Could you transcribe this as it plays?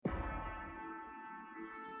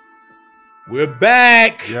We're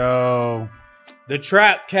back. Yo. The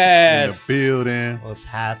Trap Cast. In the building. What's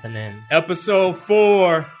happening? Episode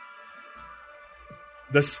 4.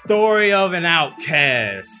 The story of an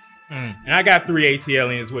outcast. And I got 3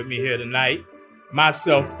 ATLians with me here tonight.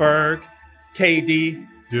 Myself, Ferg, KD,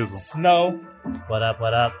 Dizzle. Snow. What up,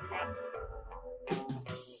 what up?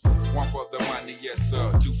 One for the money, yes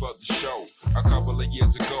sir, 2 for the show. A couple of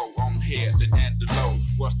years ago, on Headland and the low.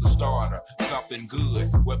 What's the starter? Something good.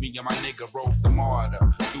 With me and my nigga rode the martyr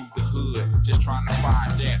through the hood, just trying to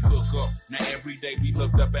find that hook up. Now every day we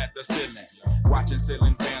looked up at the ceiling, watching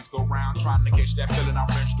ceiling fans go round, trying to catch that feeling off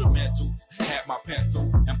instrumentals. Had my pencil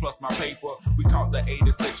and plus my paper. We caught the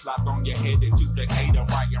 86 locked on your head to Decatur,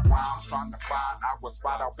 writing rounds, trying to find our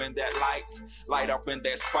spot off in that light off in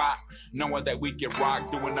that spot, knowing that we can rock,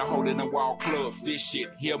 doing the hole in the wall clubs. This shit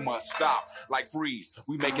here must stop. Like Freeze,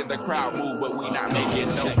 we making the crowd move, but we not making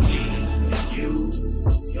no You,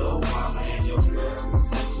 your mama and your girls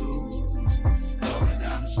too. Going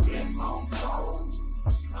down the strip on cold.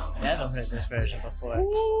 I haven't heard this version before.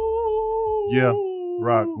 Yeah.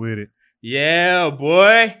 Rock with it. Yeah,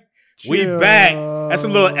 boy. We Chill. back. That's a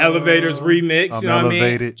little Elevators remix. I'm You know what I mean?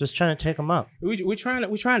 elevated. Just trying to take them up. We're trying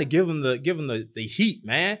to give them the heat,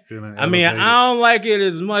 man. Feeling I mean, elevated. I don't like it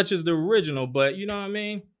as much as the original, but you know what I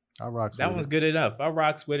mean? I rocks That with one's it. good enough. I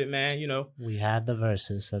rocks with it, man. You know, We had the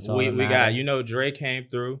verses. That's all we that got, matters. you know, Dre came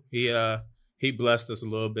through. He blessed us a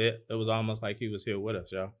little bit. It was almost like he was here with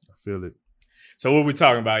us, y'all. I feel it. So what we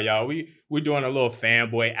talking about, y'all? We doing a little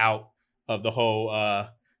fanboy out of the whole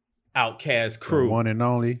Outcast The crew. one and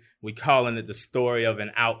only. We calling it the story of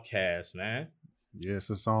an outcast, man. Yes,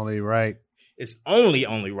 it's only right. It's only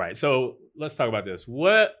right. So let's talk about this.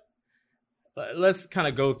 Let's kind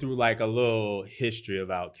of go through like a little history of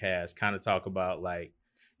Outkast. Kind of talk about like,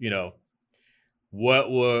 you know,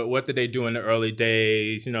 what did they do in the early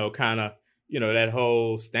days? You know, kind of, you know, that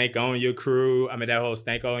whole stank on your crew. I mean, that whole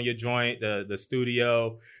stank on your joint, the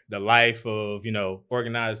studio, the life of, you know,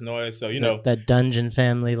 Organized Noise. So, you know, that Dungeon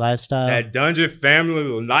family lifestyle. that Dungeon family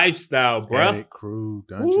lifestyle, bruh. Attic crew,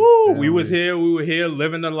 dungeon. Woo, we family. were here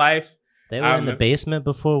living the life. They were I in the remember- basement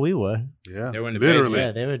before we were. Yeah. They were in the literally.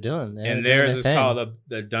 Yeah, they were doing. They were And doing theirs their is thing. called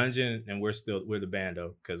the Dungeon, and we're the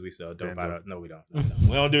bando because we sell dope. Bando. No, we don't. No,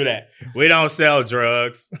 we don't do that. We don't sell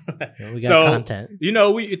drugs. Yeah, we got So, content. You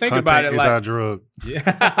know, we think Content about it is like our drug.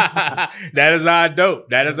 yeah, that is our dope.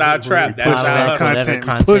 That is our trap. That is pushing our that hustle. Whatever content,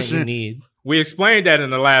 content pushing. you need. We explained that in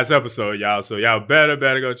the last episode, y'all. So y'all better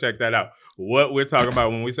go check that out. What we're talking about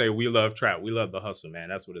when we say we love trap, we love the hustle, man.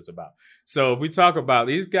 That's what it's about. So if we talk about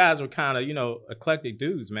these guys were kind of, you know, eclectic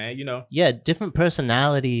dudes, man. You know, Yeah, different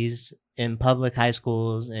personalities in public high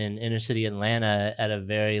schools in inner city Atlanta at a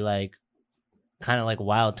very like kind of like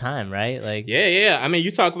wild time, right? Like yeah. I mean, you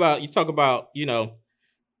talk about, you know,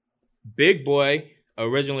 Big Boy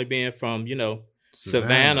originally being from, you know,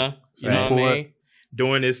 Savannah, you know what I Right. mean?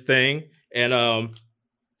 Doing his thing. And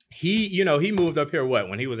he moved up here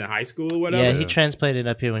when he was in high school or whatever. yeah, he transplanted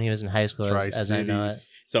up here when he was in high school, as I know it. Tri-Cities.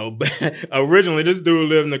 So originally this dude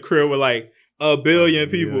lived in the crib with like a billion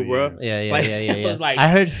people, bro. Yeah. Like, it was like- I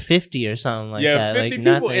heard 50 or something like that. 50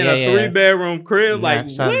 like, people in a 3-bedroom crib. Like,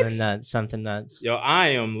 something what? nuts. Something nuts. Yo, I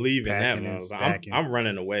am leaving Packing that and motherfucker. stacking. I'm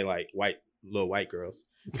running away like little white girls.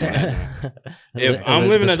 If Elizabeth I'm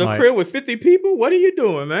living in a Smart. crib with 50 people, what are you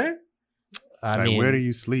doing, man? I Like, mean, where do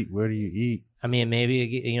you sleep? Where do you eat? I mean, maybe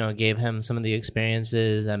it gave him some of the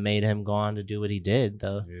experiences that made him go on to do what he did,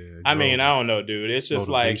 though. Yeah, I mean, I don't know, dude. It's just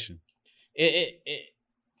motivation. like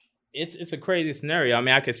it's a crazy scenario. I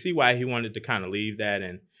mean, I could see why he wanted to kind of leave that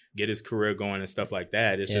and get his career going and stuff like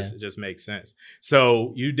that. It just makes sense.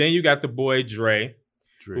 So you got the boy Dre,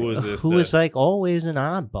 who was this Who was like always an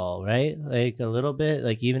oddball, right? Like a little bit,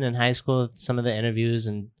 like even in high school, some of the interviews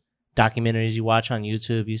and documentaries you watch on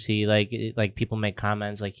YouTube, you see like people make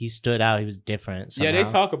comments like he stood out, he was different. Somehow. Yeah, they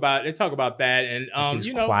talk about that, and Like, he was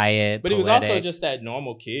you know, quiet, but he was also poetic. just that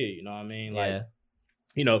normal kid. You know what I mean? Like, Yeah.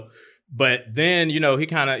 you know. But then, you know,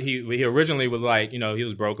 he originally was like, you know, he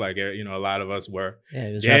was broke like, you know, a lot of us were. Yeah,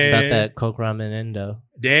 he was rapping about Then- that coke, rum, and endo.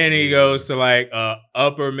 Then he goes to like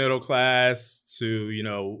upper middle class to, you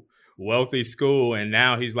know, wealthy school. And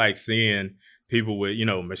now he's like seeing people with, you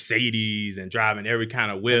know, Mercedes and driving every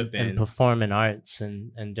kind of whip. And performing arts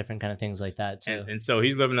and different kind of things like that too. And so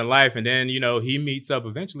he's living a life. And then, you know, he meets up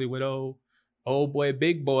eventually with old boy,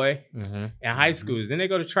 Big Boy Mm-hmm. in high schools. Then they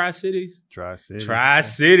go to Tri-Cities. Tri-Cities.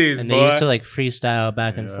 Tri-Cities, And boy. they used to like freestyle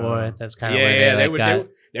back and Yeah. forth. That's kind of yeah, where they, they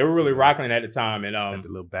got. were really rocking it at the time. And Had the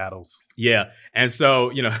little battles. yeah. And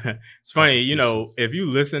so, you know, it's funny, you know, Competitions. if you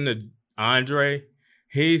listen to Andre,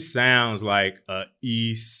 He sounds like a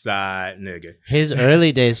East Side nigga. His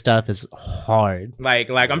early day stuff is hard. Like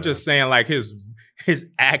I'm just saying, like his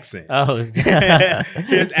accent. Oh,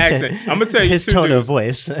 His accent. I'm gonna tell you his two tone dudes. of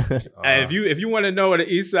voice. If you want to know what an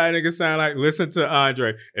East Side nigga sound like, listen to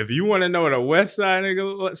Andre. If you want to know what a West Side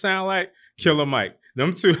nigga sound like, Killer Mike.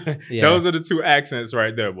 Them two, Yeah. those are the two accents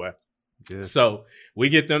right there, boy. Yes. So we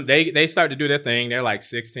get them. They start to do their thing. They're like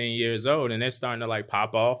 16 years old, and they're starting to like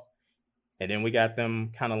pop off. And then we got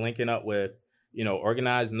them kind of linking up with,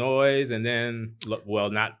 Organized Noise, and then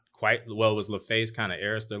not quite. Well, it was LaFace, kind of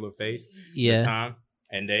Arista LaFace at the Yeah. time,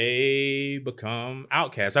 and they become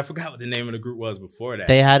Outkast. I forgot what the name of the group was before that.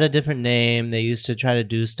 They had a different name. They used to try to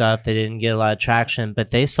do stuff. They didn't get a lot of traction, but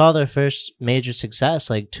they saw their first major success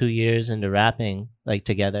like 2 years into rapping, like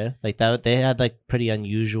together. Like that, they had like pretty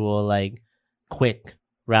unusual, like quick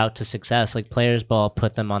route to success. Like Players Ball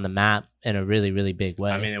put them on the map in a really, really big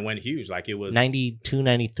way. I mean, it went huge. Like it was 92,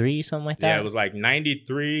 93, something like that. Yeah, it was like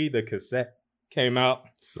 93. The cassette came out.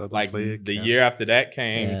 Southern Like Player the Camp. year after that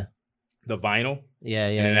came Yeah. the vinyl. Yeah,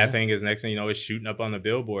 And then yeah. that thing is next thing you know, it's shooting up on the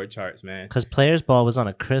Billboard charts, man. Because Players Ball was on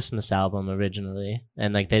a Christmas album originally,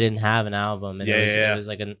 and like they didn't have an album, and it was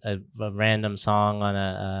like a random song on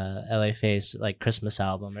a LA Face like Christmas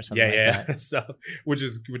album or something Yeah, like that. So which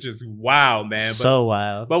is wild, man. So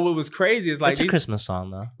wild. But what was crazy is like It's a Christmas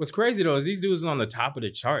song though. what's crazy though is these dudes on the top of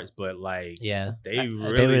the charts, but like Yeah, they they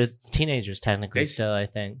really were teenagers technically they still. I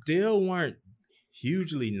think. still weren't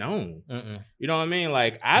hugely known. Mm-mm. You know what I mean?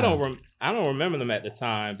 Like I don't remember them at the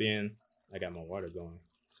time being. I got my water going.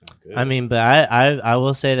 Sound good. I mean, but I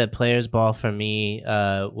will say that Players Ball for me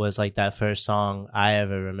was like that first song I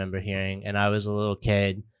ever remember hearing, and I was a little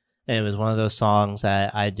kid, and it was one of those songs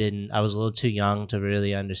that I was a little too young to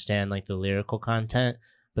really understand like the lyrical content,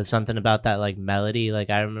 but something about that like melody, like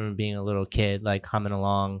I remember being a little kid like humming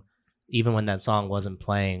along, even when that song wasn't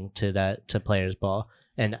playing to Players Ball.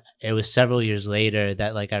 And it was several years later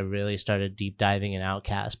that like I really started deep diving in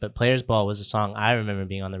Outkast, but Players Ball was a song I remember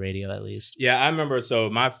being on the radio at least. Yeah, I remember. So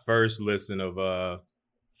my first listen of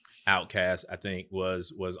Outkast, I think,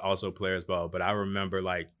 was also Players Ball. But I remember,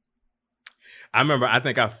 I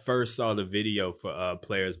think I first saw the video for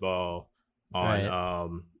Players Ball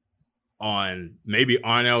on maybe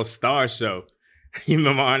Arnell Star show. You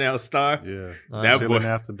remember Arnell Star? Yeah. That Chilling boy-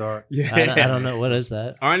 After Dark. Yeah, I don't know what is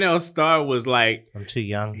that. Arnell Star was like I'm too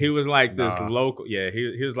young. he was like this Nah. local. Yeah,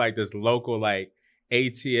 he was like this local like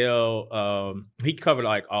ATL. He covered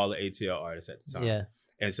like all the ATL artists at the time. Yeah,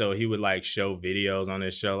 And so he would like show videos on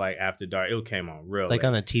his show like after dark. It came on real like late.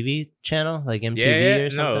 on a TV channel, like MTV yeah, or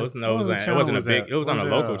something. No, What it channel wasn't was a big. that? It was on Was a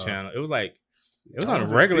it, local channel. It was like It on a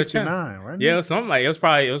regular 69, channel. wasn't yeah, it it? was something like it was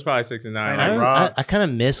probably 69. Ain't I, it don't- Rocks? I kind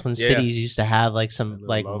of miss when Yeah. cities used to have like A some little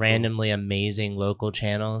like local. randomly amazing local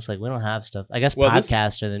channels. Like we don't have stuff. I guess Well, this-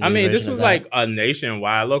 Podcaster. The new I mean, this version was of that. like a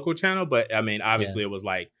nationwide local channel, but I mean, obviously, it was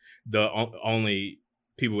like the only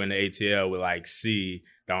people in the ATL would like see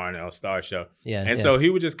the Arnell Star show, yeah, and yeah. so he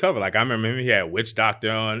would just cover. Like I remember he had Witch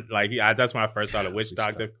Doctor on. Like that's when I first saw the Witch Witch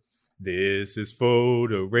Doctor. Doctor. This is for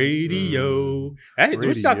the radio. Hey, the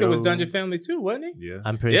Witch Doctor was Dungeon Family too, wasn't he? Yeah.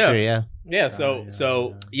 I'm pretty Yeah. sure. Yeah, Yeah.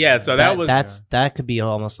 So yeah. that was that could be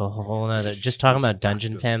almost a whole nother. Just talking about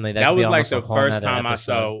Dungeon Family. That, that could be was like almost the a whole first nother time I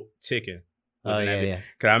episode. saw Ticking. Oh yeah, yeah.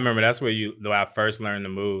 Because I remember that's where I first learned the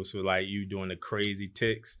moves with like you doing the crazy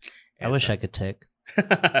ticks. I wish I could tick.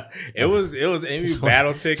 it was Amy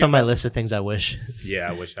battle tick. It's on my list of things I wish. Yeah,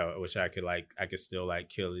 I wish I could I could still like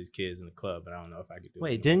kill these kids in the club, but I don't know if I could do it.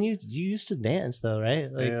 Wait, didn't you used to dance though, right?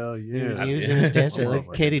 Like Hell you yeah. used did. to just dance. Like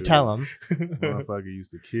Motherfucker Katie, do. tell him. Motherfucker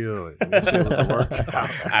used to kill it. That shit was a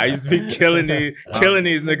workout. I used to be killing these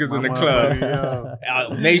niggas in the club.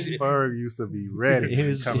 club. Nation Ferg used to be ready. He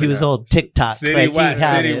was coming out. old TikTok.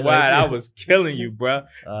 citywide, I was was killing you, bruh.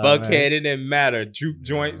 Oh, Buckhead, man. it didn't matter. Juke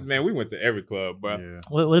joints, man. We went to every club, bruh. Yeah.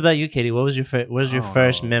 What about you, Katie? What was your I don't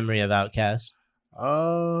first know. memory of Outkast?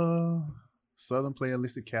 Southern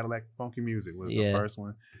Playalistic Cadillac Funky Music was Yeah. the first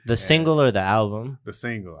one. The single or the album? The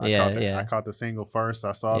single. Yeah, I caught the single first.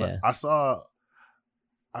 I saw Yeah.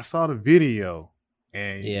 I saw the video,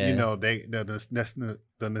 and Yeah. you know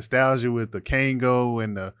the nostalgia with the Kango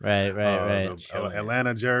and the Right. the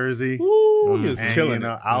Atlanta jersey. Ooh, he was And killing you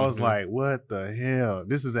know, it. I was Mhm. like, "What the hell?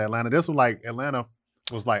 This is Atlanta." This was like Atlanta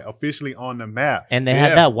was like officially on the map. And they Yeah.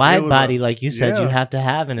 had that wide was body, a- like you said, you yeah. have to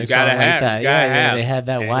have in a You song gotta like have, that. you gotta Yeah, have. they had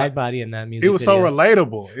that And wide like- body in that music. It was so video.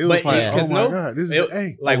 relatable. It was But like, yeah, "Oh 'cause my god, this is it-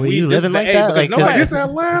 hey, like Were we you this living is the like age, that? because Like, nobody, like it's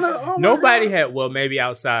Atlanta." Oh my nobody God. had, well, maybe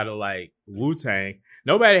outside of like Wu-Tang,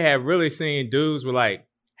 nobody had really seen dudes with like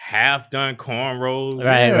half done cornrows,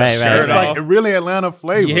 Right. shirt It's off. like really Atlanta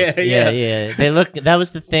flavor. Yeah. They look. That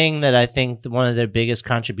was the thing that I think one of their biggest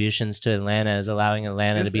contributions to Atlanta is allowing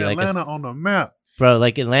Atlanta It's to be like Atlanta on the map. bro.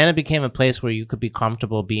 Like Atlanta became a place where you could be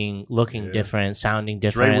comfortable looking Yeah. different, sounding Dre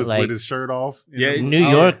different. was Like with his shirt off. Yeah, New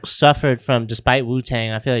York suffered from, despite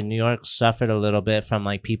Wu-Tang, I feel like New York suffered a little bit from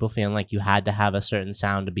like people feeling like you had to have a certain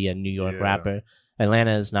sound to be a New York Yeah. rapper.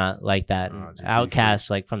 Atlanta is not like that. Nah, just be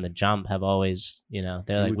Outkast, like from the jump, have always, they're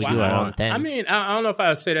like, we what do you our own want. thing. I mean, I don't know if I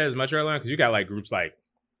would say that as much earlier because you got like groups like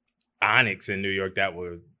Onyx in New York that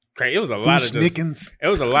were crazy. It was a lot of just, Nickens. it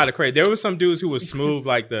was a lot of crazy. There was some dudes who was smooth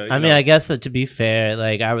like the. I mean, I guess that to be fair,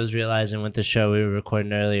 like I was realizing with the show we were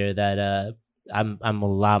recording earlier that I'm a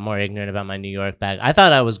lot more ignorant about my New York bag. I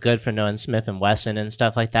thought I was good for knowing Smith and Wesson and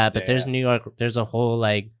stuff like that, but there's Yeah. New York, there's a whole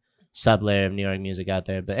like sub layer of New York music out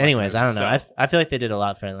there. But anyways, I don't know. So- I feel like they did a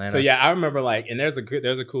lot for Atlanta. So yeah, I remember like, and there's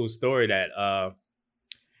a cool story that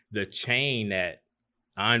the chain that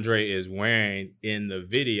Andre is wearing in the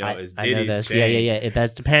video is I know Diddy's this. chain. Yeah.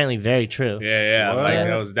 That's apparently very true. Yeah. What?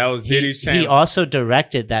 Like that was Diddy's chain. He also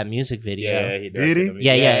directed that music video. Yeah, he Did he? directed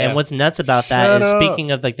Yeah. it. And what's nuts about that Shut is up.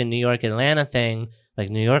 speaking of like the New York Atlanta thing, like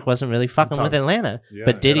New York wasn't really fucking with Atlanta, Yeah,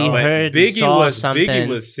 but Diddy at all. But heard Biggie saw was something. Biggie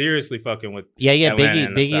was seriously fucking with. Yeah, Atlanta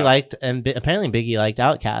and the Biggie South. liked, and apparently Biggie liked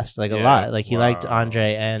Outkast like a Yeah. lot. Like he liked Wow.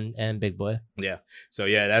 Andre and Big Boy. Yeah. So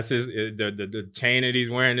yeah, that's his the chain that he's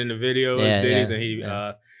wearing in the video Yeah, is Diddy's, yeah, and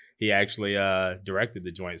yeah. he actually directed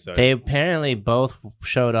the joint. So They apparently both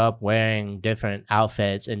showed up wearing different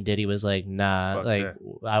outfits, and Diddy was like, "Nah, Fuck like that.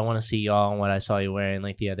 I want to see y'all on what I saw you wearing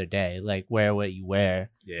like the other day. Like wear what you wear."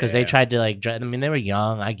 yeah, Because they tried to like dress. I mean, they were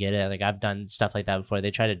young. I get it. Like I've done stuff like that before.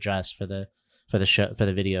 They tried to dress for the show, for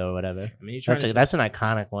the video or whatever. I mean, you trying That's an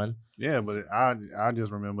iconic one. Yeah, but I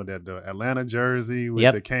just remember that the Atlanta jersey with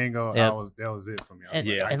Yep. the Kango. Yep. that was it for me. I was And,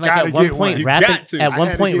 like, Yeah. I and like gotta at one get point, You rapping got to. at I one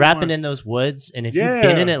had to point get rapping one. in those woods. And if Yeah. you've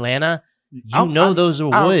been in Atlanta, you I- know I- those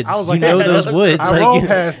are I- woods. I was You like, know yeah, those that's- woods. I Like, rode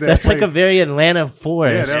past that that's like a place. very Atlanta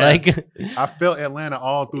forest. Yeah, like I felt Atlanta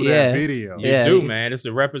all through Yeah. that video. You Yeah. do, man. It's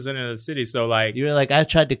a representative of the city. So like, you were like, I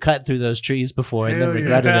tried to cut through those trees before and then Hell yeah.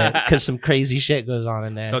 regretted it because some crazy shit goes on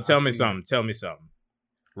in there. so tell me see. something. Tell me something.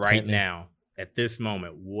 Right Hit me. now, at this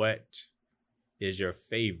moment, what is your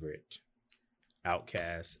favorite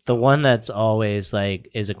Outkast? The one that's always like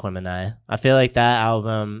is Aquemini. I feel like that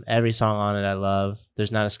album, every song on it I love.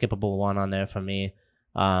 There's not a skippable one on there for me.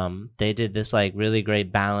 They did this like really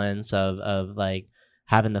great balance of like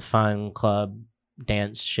having the fun club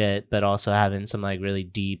dance shit, but also having some like really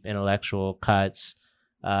deep intellectual cuts.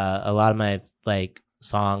 A lot of my like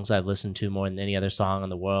songs I've listened to more than any other song in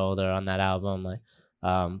the world are on that album. Like,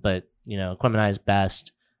 but Aquemini is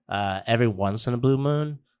best. Every once in a blue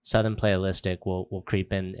moon, Southern Playalistic will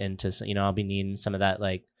creep into I'll be needing some of that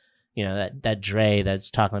like that Dre that's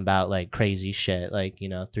talking about like crazy shit like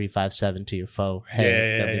 357 to your foe hey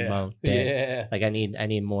Yeah, they'll be yeah, mown dead. yeah. Like I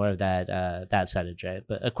need more of that side of Dre,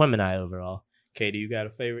 but Aquemini overall. Katie, you got a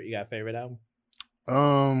favorite? You got a favorite album?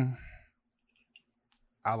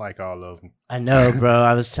 I like all of them. I know, bro.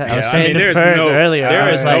 I was I saying mean, to there's Ferg no- earlier. there I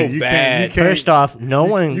is was no like, bad. first off, no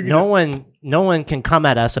you one can come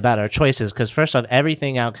at us about our choices because first off,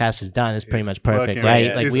 everything Outkast has done is pretty It's much perfect, fucking- right?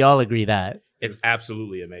 yeah, Like we it's- all agree that. It's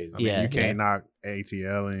absolutely amazing. I mean, Yeah, you can't yeah. knock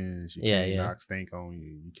ATL and you Yeah, can't yeah. knock Stink on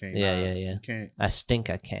you. You can't. Yeah, knock, yeah, yeah. You can't. I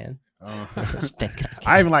stink. I can. Stink. I can.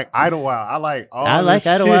 I even like Idlewild. I like all. I like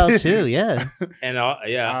this Idlewild shit. too. Yeah. And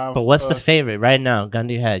yeah, But what's the favorite right now? Gun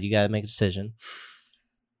to your head. You gotta make a decision.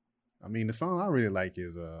 I mean, the song I really like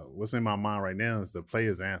is what's in my mind right now is the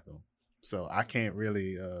Players Anthem. So I can't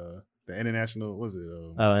really the international was it?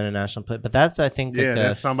 Oh, international play. But that's I think. yeah, like,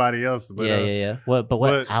 that's somebody else. But, yeah.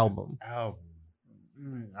 What album? Album.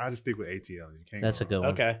 I just stick with ATL. You can't. That's go a good wrong.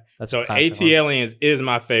 one. okay. That's So a classic AT one. Aliens is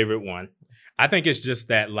my favorite one. I think it's just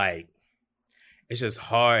that like, it's just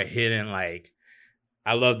hard hitting. Like,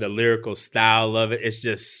 I love the lyrical style of it. It's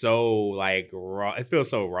just so like raw. It feels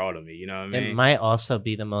so raw to me. You know what I mean? It might also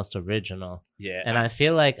be the most original. Yeah. And I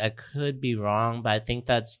feel like I could be wrong, but I think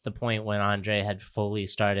that's the point when Andre had fully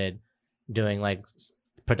started doing like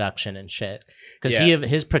production and shit. Because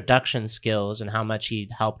his production skills and how much he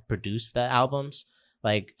helped produce the albums,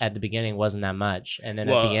 like at the beginning wasn't that much, and then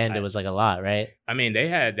at Well, the end it was like a lot, right? I mean, they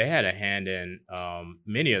had a hand in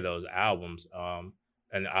many of those albums,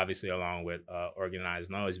 and obviously along with Organized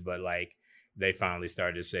Noise. But like, they finally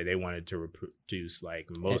started to say they wanted to reproduce like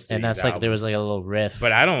most. And of that's these like albums. there was like a little riff.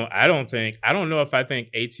 But I don't know if I think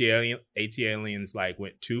AT Aliens like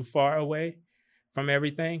went too far away from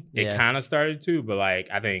everything. It Yeah. kind of started to, but like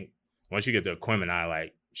I think once you get to Aquemini,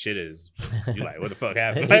 like shit is. You like, what the fuck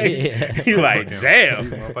happened? Like, Yeah. you like, damn,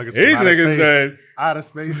 These motherfuckers these from outer niggas space. done. Out of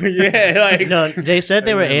space. Yeah, like No, they said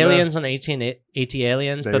they were They aliens on AT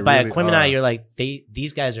Aliens, They but by really Aquemini, are. you're like,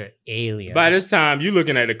 these guys are aliens. by this time, you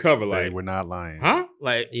looking at the cover They like, were not lying. huh?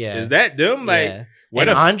 Like, Yeah. is that them? Like, yeah. what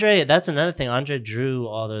And if? Andre, that's another thing. Andre drew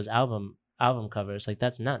all those album covers. Like,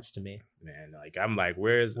 that's nuts to me. Man, like I'm like,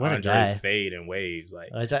 where's What a Andre's guy. fade and waves? Like,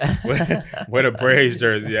 Yeah, where the Braves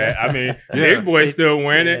jersey at? I mean, Big Boy's still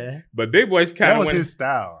wearing it, but Big Boy's kind That of was winning. his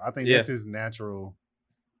style. I think Yeah. that's his natural.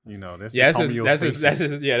 You know, that's Yeah, his that's his, homeostasis. that's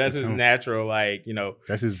his That's his him. natural, like, you know,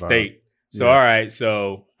 That's his vibe. state. So Yeah. all right,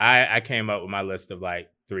 so I came up with my list of like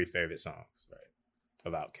 3 favorite songs, right,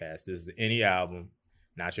 of Outkast. This is any album,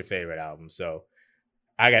 not your favorite album. So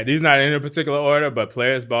I got these not in a particular order, but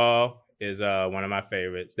Players Ball is one of my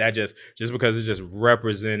favorites. That just because it just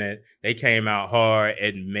represented. They came out hard.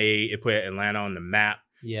 It put Atlanta on the map,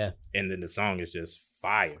 yeah. and then the song is just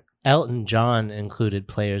fire. Elton John included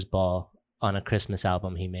Players Ball on a Christmas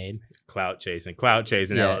album he made. Clout chasing,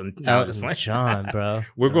 Elton. No, I'm just Elton playing. John, bro.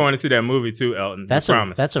 We're going to see that movie too, Elton. That's I a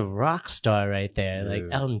promise. that's a rock star right there. Like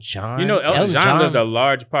Yeah. Elton John. You know, Elton John lived a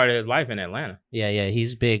large part of his life in Atlanta. Yeah,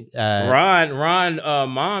 he's big. Ron,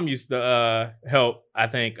 mom used to help, I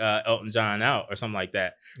think, Elton John out or something like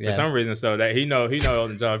that yeah. for some reason. So that he know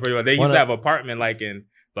Elton John pretty well. They One used to of- have an apartment like in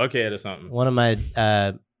Buckhead or something. One of my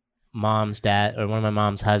mom's dad or one of my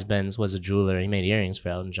mom's husbands was a jeweler. He made earrings for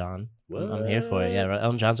Elton John. I'm here for it. Yeah,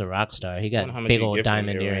 Elton John's a rock star. He I wonder how got much big you old get from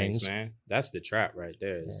diamond earrings. man. That's the trap right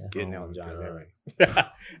there. Is Yeah. getting Oh Elton my John's God. earrings.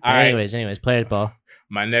 All right, Anyways, Players Ball.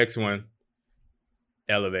 my next one,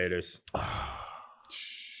 Elevators.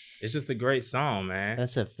 It's just a great song, man.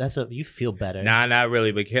 That's a you feel better. Nah, not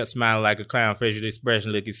really, but kept smiling like a clown, facial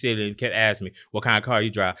expression, looking silly, and kept asking me, what kind of car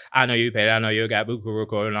you drive? I know you paid, I know you got Buku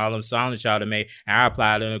recording all them songs that y'all done made, and I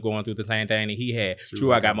applied and going through the same thing that he had.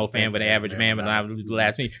 True, I got more fans than the average man, but I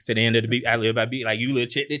last me to the end of the beat. I live by beat like you live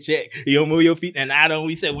check to check. You don't move your feet, and I don't.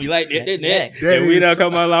 We said we like that. And we done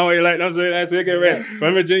come a long way, like I'm saying, that's it, right?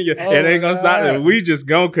 From Virginia, Oh it ain't gonna my stop. God. We just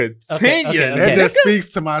gonna continue. Okay. That just speaks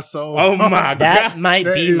to my soul. Oh my That God. might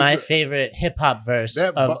That be is my the- favorite hip hop verse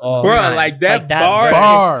That of bu- all Bruh, time. like that bar verse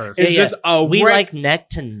Bars. It's Yeah, just a we rec- like neck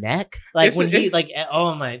to neck. Like It's- when he it- like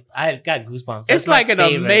oh my, I've got goosebumps. It's That's my like an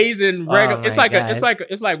favorite. amazing regular. Oh it's my like God.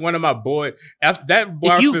 it's like one of my boys. That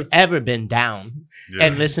bar If you've feel- ever been down Yeah.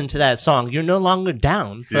 and listened to that song, you're no longer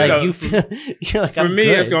down. Yeah. Like So, you feel, you're like for I'm me,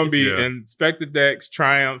 good. it's gonna be Yeah. Inspector Dex,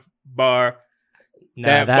 Triumph bar, Nah,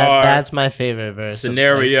 that bar, that's my favorite verse. of,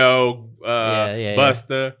 Scenario, yeah.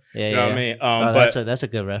 Buster. yeah, You know yeah. what I mean? Oh, But that's a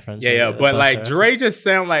good reference. yeah. But like Dre just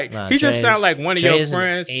sound like Nah, he just Dre's- sound like one of your Dre's an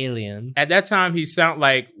friends. alien. At that time, he sound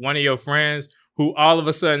like one of your friends who all of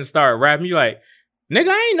a sudden start rapping. You like, nigga,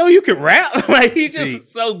 I ain't know you could rap. Like he's just See,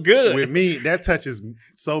 so good. With me, that touches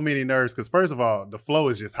so many nerves because first of all, the flow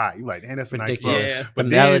is just hot. You like, damn, that's a nice flow. Ridiculous. Yeah. The But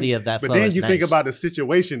then- melody of that But flow then is you think nice. about the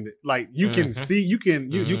situation. Like you can Mhm. see, you can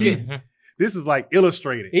Mhm. this is like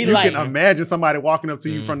illustrated. He You like- can imagine somebody walking up to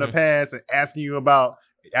you from the Mhm. past and asking you about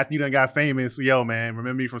after you done got famous. Yo, man,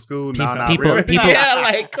 remember me from school? No, not people- really. people- yeah,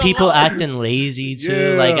 like come people on. acting lazy too,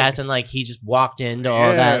 Yeah. like acting like he just walked into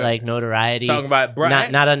all that Yeah. like notoriety. talking about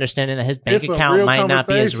Brian. not understanding that his bank It's a account real might not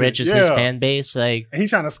be as conversation. rich as his Yeah. fan base. Like, And he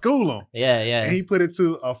trying to school them. yeah, And he put it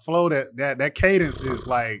to a flow that cadence is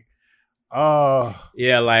like, oh,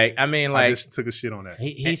 Yeah, like I mean, I like just took a shit on that.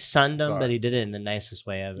 he sunned him, Sorry. but he did it in the nicest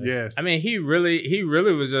way ever. Yes. I mean, he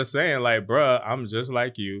really was just saying, like, bruh, I'm just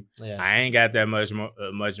like you. yeah. I ain't got that much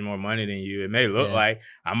more money than you. It may look Yeah. like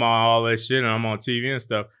I'm on all this shit and I'm on TV and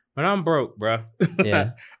stuff, but I'm broke, bruh.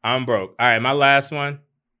 Yeah. I'm broke. All right, my last one,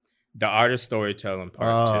 the artist storytelling part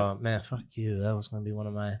Oh man, fuck you. That was gonna be one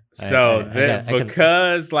of my. two. So All right, I that can-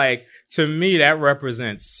 because like to me that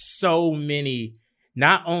represents so many.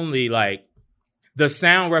 Not only like the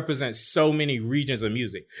sound represents so many regions of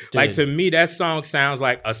music. Like dude, to me, that song sounds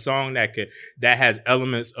like a song that has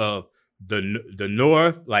elements of the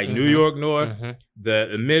North, like New Mhm. York North, mhm.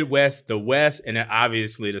 the Midwest, the West, and then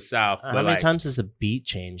obviously the South. How But many like, times does a beat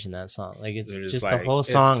change in that song? Like it's It's just like- the whole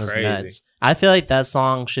it's song is crazy. nuts. I feel like that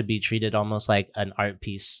song should be treated almost like an art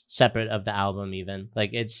piece, separate of the album. Even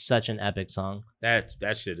like it's such an epic song. that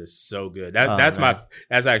shit is so good. Oh, That's man.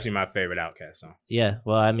 that's actually my favorite Outkast song. Yeah.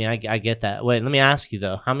 Well, I mean, I get that. Wait, let me ask you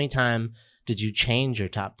though. How many times did you change your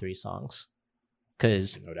top 3 songs?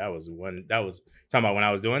 Because You know, that was talking about when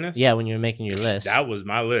I was doing this. yeah, when you were making your list, that was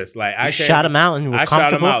my list. Like you I shot them out and you were I shot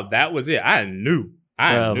comfortable. them out. That was it. I knew.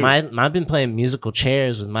 Bro, knew. I've been playing musical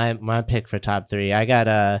chairs with my pick for top 3. I got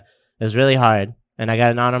it was really hard, and I got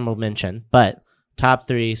an honorable mention. But top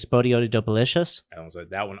 3, Spodiote Dopalicious.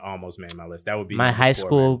 That one almost made my list. That would be My number high 4,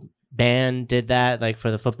 school man. band did that, like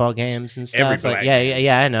for the football games and stuff. Every Like, black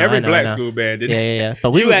yeah, I know. Every I know, black I know. school band did. Yeah.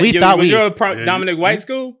 But We thought was we your Yeah, Dominic you- White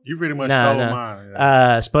school. You pretty much No, stole no. mine.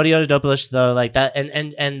 Yeah. Spodiola Dopalicious though, like that,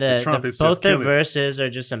 and The trumpets both just their kill it. verses are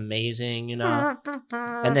just amazing, you know.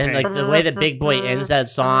 And then like the way that Big Boy ends that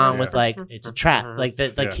song with like it's a trap, like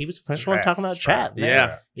that, like Yeah. he was the first one talking about trap. Man.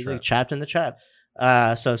 Yeah. He's like trapped in the trap.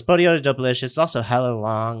 So Spodiola Dopalicious is also hella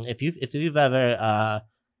long. If you've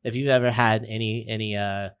ever had any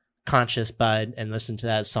conscious bud and listened to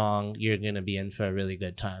that song, you're gonna be in for a really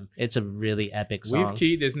good time. It's a really epic song. We've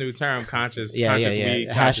keyed this new term, conscious yeah. weed,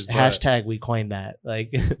 conscious bud. Hashtag we coined that. Like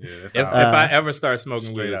Yeah, that's If how I ever start smoking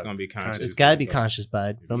straight weed, it's up gonna be conscious. it's gotta be bud. conscious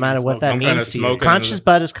bud, no you matter ain't what that smoking- I'm gonna means to you. smoke it Conscious and-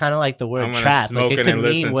 bud is kind of like the I'm word gonna trap. smoke Like it it could and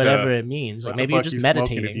mean listen to- whatever it means. What Like the maybe you're fuck just you smoking if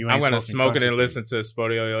meditating. you I'm ain't gonna smoking smoke it and conscious listen to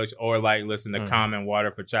Spodiola or like listen to Common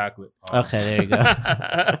Water for Chocolate. Okay, there you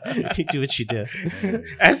go. You do what you do.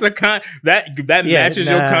 That's a that matches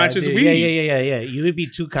your conscious dude, weed. Yeah. You would be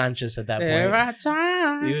too conscious at that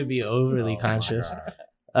point. You would be overly Oh my conscious. God.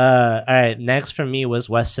 All right. Next for me was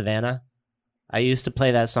West Savannah. I used to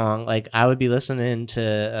play that song. Like I would be listening to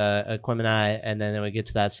Aquemini, and then it would get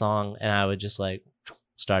to that song, and I would just like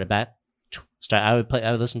start it back. I would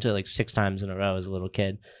listen to it like 6 times in a row as a little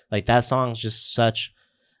kid. Like that song's just such.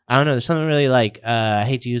 I don't know. There's something really like I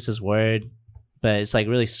hate to use this word, but it's like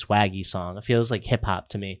really swaggy song. It feels like hip hop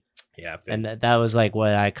to me. Yeah, I feel And that was like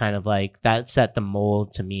what I kind of like, that set the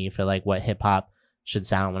mold to me for like what hip hop should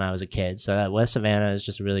sound when I was a kid. So that West Savannah is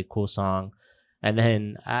just a really cool song. And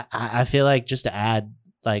then I feel like just to add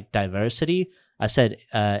like diversity, I said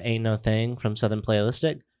Ain't No Thing from Southern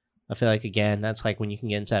Playlistic. I feel like again, that's like when you can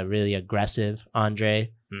get into that really aggressive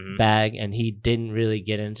Andre bag, and he didn't really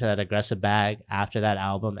get into that aggressive bag after that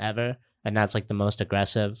album ever. And that's like the most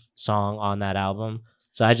aggressive song on that album.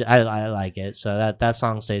 So I like it. So that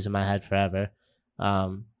song stays in my head forever.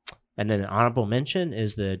 And then an honorable mention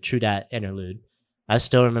is the True Dat interlude. I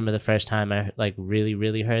still remember the first time I like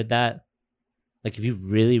really heard that. Like if you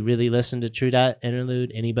really listen to True Dat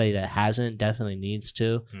interlude, anybody that hasn't definitely needs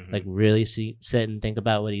to like really sit and think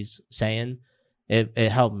about what he's saying. It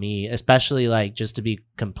helped me, especially like just to be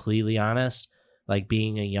completely honest, like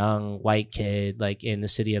being a young white kid like in the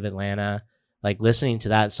city of Atlanta. Like listening to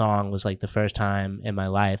that song was like the first time in my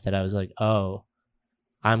life that I was like, oh,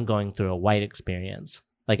 I'm going through a white experience.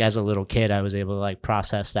 Like as a little kid, I was able to like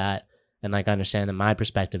process that and like understand that my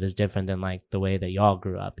perspective is different than like the way that y'all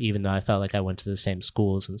grew up, even though I felt like I went to the same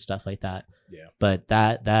schools and stuff like that. Yeah. But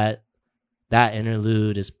that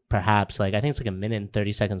interlude is perhaps like, I think it's like 1 minute and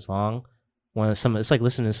 30 seconds long. It's like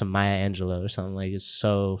listening to some Maya Angelou or something. Like it's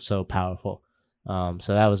so powerful. So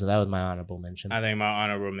that was my honorable mention. I think my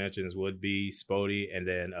honorable mentions would be Spodie and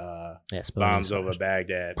then Spodie's Bombs Over first.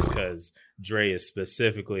 Baghdad, because Dre is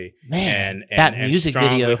specifically Man, and that music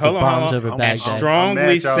video for Bombs Over Baghdad.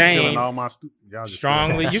 strongly saying all my y'all just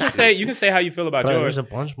strongly you can say how you feel about Bro, yours, there's a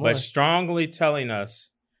bunch more. but strongly telling us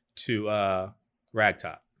to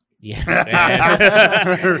Ragtop. Yeah.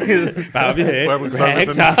 Bobby Head, Public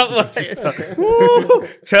service Ragtop. Woo!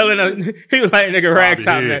 Telling us, he was like, nigga, Ragtop,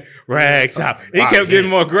 Bobby man. Head. Ragtop. He Bobby kept getting Head.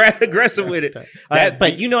 more aggressive with it.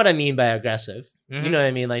 But you know what I mean by aggressive. Mhm. You know what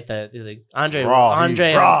I mean, like the Andre Raw, he's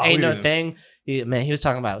raw, ain't no he- thing. He was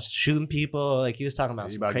talking about shooting people. Like he was talking about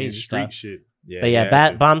He some about getting crazy street stuff. shit. But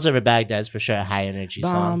yeah, Bombs Over Baghdad is for sure a high energy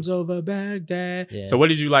song. Bombs Over Baghdad. Yeah. So what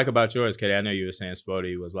did you like about yours, Katie? I know you were saying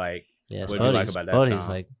Spodie was like, Yeah, what did you like about that Spodie's song?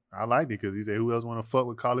 like I liked it because he said, "Who else want to fuck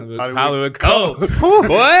with Hollywood?" Hollywood Code. Boy,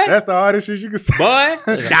 Boy. that's the hardest shit you can say. Boy,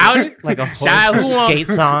 shout it. like a Shout horse who want-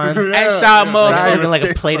 skates on. Hey, shout Yeah, motherfucker. Even like a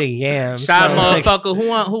skates plate on. of yams. Shout So, like,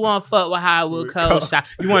 motherfucker, who want fuck with Hollywood Code? Shout.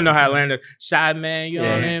 You want to know how Atlanta? Shout man, you know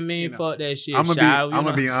what I Yeah. mean? You know, Fuck that shit. I'm Shout,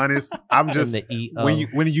 gonna be honest. I'm from just the EO.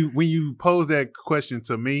 when you pose that question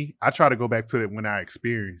to me, I try to go back to it when I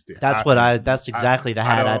experienced it. That's exactly the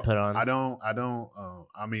hat I don't- put on. I don't.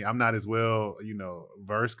 I mean, I'm not as well,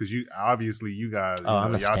 versed because you guys,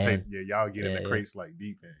 I'm a y'all stan. y'all get in Yeah, the yeah. crates like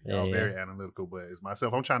deep and Yeah, y'all yeah. very analytical. But as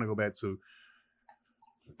myself, I'm trying to go back to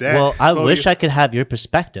that. Well, I Spodie- wish I could have your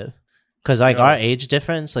perspective. Because like Yeah. our age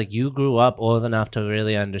difference, like you grew up old enough to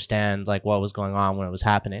really understand like what was going on when it was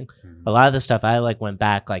happening. Mhm. A lot of the stuff I like went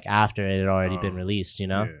back like after it had already been released, you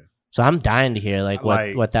know. Yeah. So I'm dying to hear like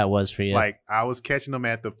Like- what that was for you. Like I was catching them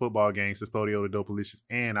at the football games, to Spodiola Dopalicious,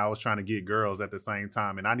 and I was trying to get girls at the same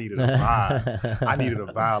time, and I needed a vibe. I needed a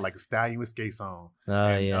vibe like a stallion with skates on. Oh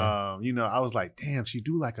And, yeah. I was like, damn, she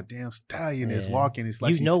do like a damn stallion that's Yeah. walking. It's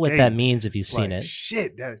like You she's know what that skating. means if you've It's seen like, it.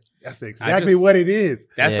 Shit, that's exactly just- what it is.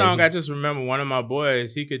 That Yeah, song, he- I just remember one of my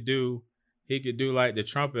boys, he could do like the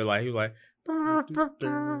trumpet, like he was like,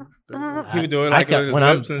 He would do it like with his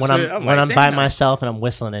lips and when shit. I'm like, by damn. myself and I'm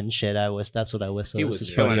whistling and shit. That's what I whistle. He This was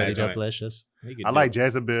is killing pretty that joint. delicious. He could I do like it.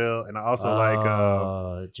 Jezebel, and I also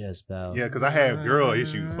like Jezebel. yeah, because I had girl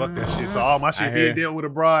issues. Fuck that shit. So all my shit, I if you hear- deal with a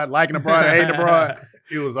broad, liking a broad, or hating a broad,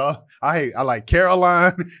 it was all I like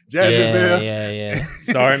Caroline, Jezebel. Yeah.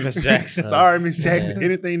 Sorry, Miss Jackson. Sorry, Miss Jackson. Yeah.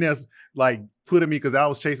 Anything that's like putting me because I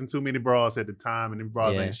was chasing too many bras at the time, and them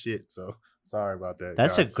bras Yeah. ain't shit. So sorry about that.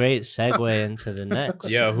 That's guys. a great segue into the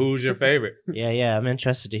next. Yeah, who's your favorite? Yeah. I'm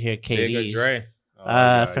interested to hear Big or KD's. Dre? Oh,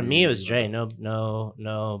 yeah, For me, it was Dre.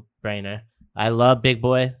 No brainer. I love Big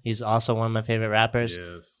Boy. He's also one of my favorite rappers.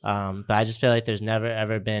 Yes. But I just feel like there's never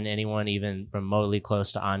ever been anyone even remotely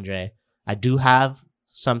close to Andre. I do have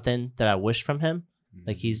something that I wish from him.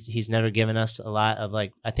 Like he's never given us a lot of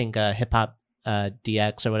like I think Hip Hop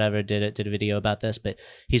DX or whatever did a video about this, but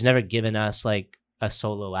he's never given us like a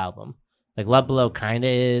solo album. Like Love Below kind of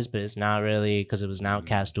is, but it's not really because it was an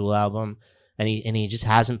Outkast dual album, and he just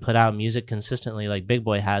hasn't put out music consistently like Big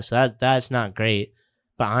Boy has. So that's not great.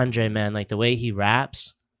 But Andre, man, like the way he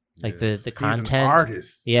raps, like Yes. the He's content, an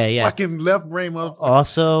artist. yeah. Fucking left brain motherfucker.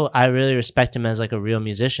 Also, I really respect him as like a real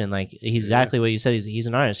musician. Like he's exactly what you said. He's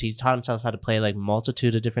an artist. He taught himself how to play like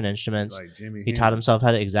multitude of different instruments. Like Jimmy. He taught himself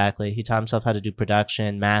how to He taught himself how to do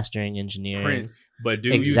production, mastering, engineering. Prince. But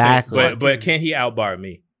do Exactly. you think, but can he outbar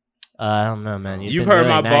me? I don't know, man. You've been heard really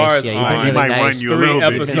my nice. bars Yeah, on- you've been He really might nice. run you a 3 little bit.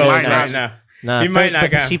 He episodes might right not. now. No, He might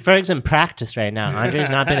not got- See, Ferg's in practice right now.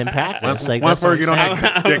 Andre's not been in practice. Once that's what Ferg get on I'm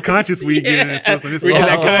saying. that conscious weed get in his system, it's We get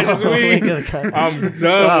that all- conscious Oh, weed. we get the- I'm done.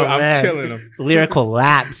 Oh, I'm man. killing him. Lyrical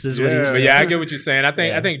lapse is what he's Yeah. But yeah, I get what you're saying. I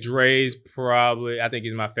Yeah. think Dre's probably. I think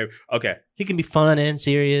he's my favorite. Okay, He can be fun and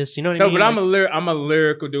serious. You know what so I mean? but Like, I'm a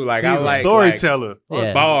lyrical dude. Like He's I like a storyteller. like,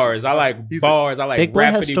 Yeah. bars. I like He's a- bars. I like Big Boy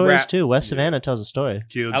has rapidy stories rap. too. West Savannah tells a story.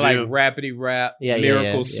 Kill I like Jill. rapidy rap. Yeah,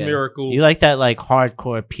 Miracle, yeah. Smiracle, You like that like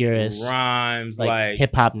hardcore purist, rhymes. like, Like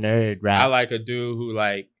hip hop nerd rap. I like a dude who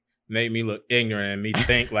like made me look ignorant and me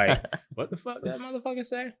think like, what the fuck that motherfucker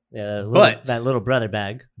say? Yeah, But- that little brother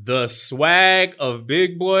bag, The swag of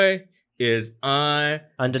Big Boy is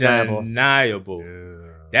undeniable. undeniable. Yeah.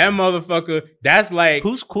 That motherfucker, that's like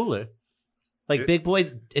Who's cooler? Like It- Big Boy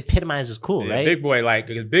epitomizes cool, yeah, right? Big Boy, like,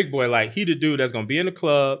 because Big Boy, like, he the dude that's gonna be in the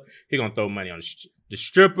club. He gonna throw money on the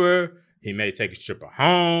stripper. He may take a stripper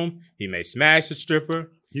home. He may smash a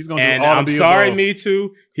stripper. He's gonna And do all I'm of the sorry, above. me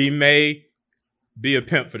too. He may be a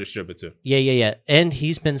pimp for the stripper too. Yeah. And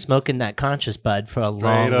he's been smoking that conscious bud for a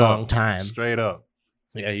long, Straight up. long time. Straight up.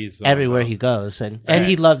 Yeah, he's Everywhere he goes, and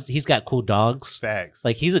he Facts. he's got cool dogs. Facts.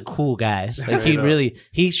 Like he's a cool guy. Like Straight he up. really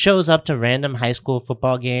he shows up to random high school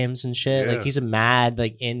football games and shit. Yeah. Like he's a mad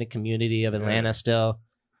like in the community of Atlanta Yeah. still.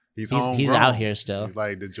 he's He's homegrown. out here still. He's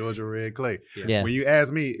like the Georgia Red Clay. Yeah. When you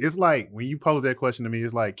ask me, it's like when you pose that question to me,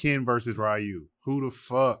 it's like Ken versus Ryu. Who the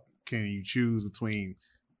fuck can you choose between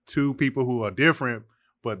two people who are different,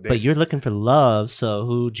 but But you're looking for love, so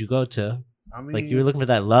who'd you go to? I mean, Like you were looking for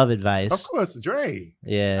that love advice. of course, Dre.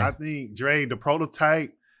 Yeah. I think Dre, the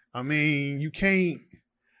prototype. I mean, you can't.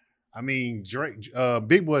 I mean, Dre,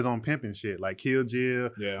 Big Boy's on pimping shit like Kill Jill.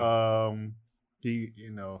 Yeah. He,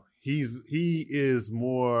 he is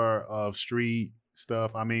more of street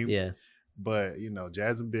stuff. I mean, Yeah. but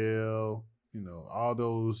Jezebel, all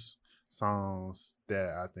those songs that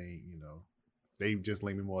I think, they just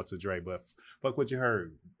link me more to Dre. But fuck what you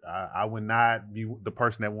heard. I would not be the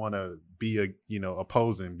person that want to be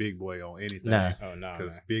opposing Big Boy on anything. Nah. Oh no,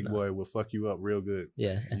 Because man. Big Boy will fuck you up real good.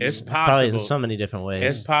 Yeah. It's probably in possible. so many different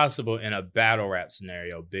ways. It's possible in a battle rap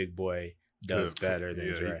scenario, Big Boy does Yeah, better than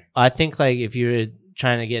yeah, Dre. I think like if you're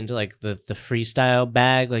trying to get into like the freestyle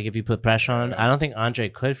bag, like if you put pressure on, I don't think Andre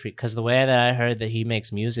could because the way that I heard that he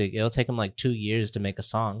makes music, it'll take him like 2 years to make a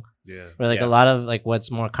song. Yeah. Or like Yeah. a lot of like what's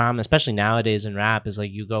more common, especially nowadays in rap, is like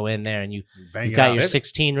you go in there and you Bang it got out. your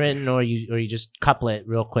 16 written, or you just couple it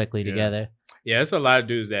real quickly Yeah. together. Yeah, it's a lot of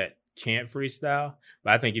dudes that can't freestyle.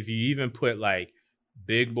 But I think if you even put like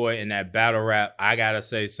Big Boy in that battle rap, I gotta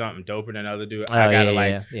say something doper than other dude. I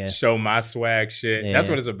gotta yeah. show my swag shit. Yeah, That's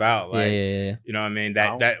yeah. what it's about. Like, yeah. you know what I mean?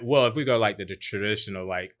 Wow. Well, if we go like the traditional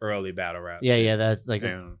like early battle rap. Yeah, shit. yeah, that's like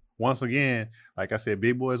And once again, like I said,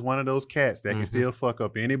 Big Boy is one of those cats that Mhm. can still fuck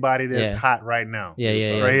up anybody that's Yeah. hot right now. Yeah,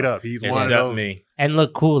 yeah, Straight up. He's one of Except those. me. and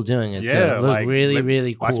look cool doing it. Yeah, too. Look like, really,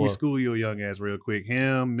 really Watch cool. me school your young ass real quick.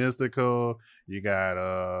 Him, Mystical. You got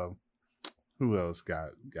who else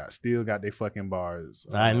got their fucking bars?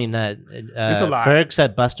 I mean that a lot. Ferg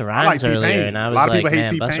said Busta Rhymes T-Pain. earlier, and I A was lot of like, people hate man,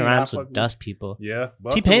 T-Pain. Busta I Rhymes fuck would with- dust people. Yeah,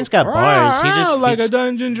 Busta T-Pain's was- got bars. He just like keeps- a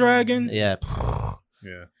dungeon dragon. yeah,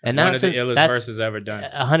 Yeah, and One that's of the illest that's verses ever done.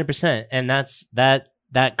 100%, and that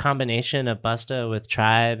that combination of Busta with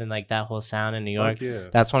Tribe and like that whole sound in New York. Fuck yeah.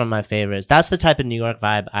 That's one of my favorites. That's the type of New York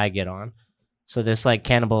vibe I get on. So this like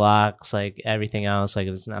Cannibal Ox, like everything else, like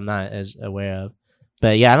I'm not as aware of.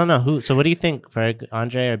 But yeah, I don't know who. So what do you think, Ferg,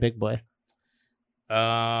 Andre or Big Boy?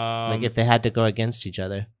 Like if they had to go against each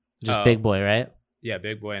other, just Big Boy, right? Yeah,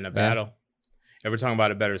 Big Boy in a battle. If we're talking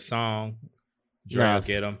about a better song, Dre will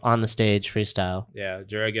get him on the stage, freestyle. Yeah,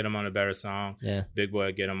 Dre will get him on a better song. Yeah, Big Boy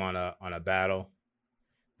will get him on a battle.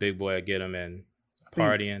 Big Boy will get him in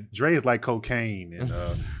partying. Dre is like cocaine, and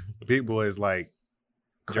Big Boy is like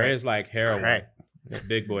Dre is like heroin. Crack.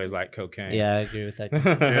 Big Boy is like cocaine. Yeah, I agree with that.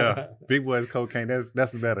 Yeah, Big Boy is cocaine.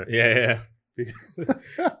 That's better. Yeah.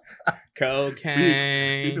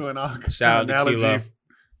 Cocaine. We doing all shout out to Kilo.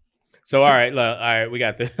 So all right, we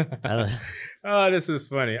got this. Oh, this is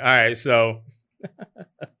funny. All right, so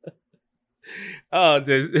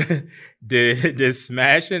did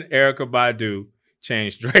smashing Erykah Badu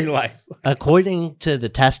change Dre's life? According to the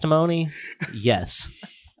testimony, yes.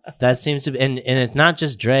 That seems to be, and it's not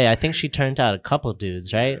just Dre. I think she turned out a couple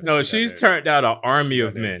dudes, right? No, she's turned out an army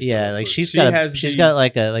of men. Yeah, like she's got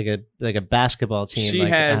like a basketball team. She like,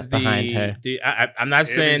 has behind her. I'm not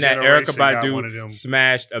saying that Erykah Badu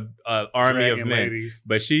smashed an army of men, ladies.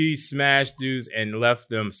 But she smashed dudes and left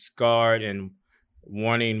them scarred and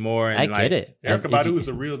wanting more. And I get it. Erykah Badu is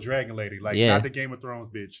the real dragon lady, like not the Game of Thrones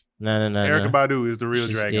bitch. No. Erykah Badu is the real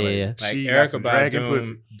dragon lady. Yeah. She like got some dragon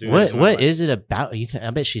pussy. What is it about?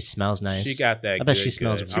 I bet she smells nice. She got that. I bet she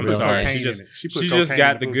smells real nice. She just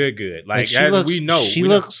got the good. Like as we know, she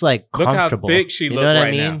looks like comfortable. Look how big she looks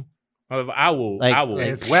right now. I will.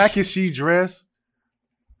 As whack as she dressed.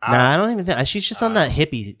 Nah, I don't even think she's just on that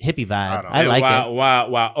hippie vibe. I like it.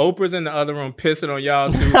 While Oprah's in the other room pissing on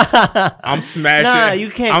y'all too, I'm smashing. Nah, you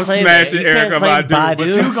can't. I'm smashing Erykah Badu. But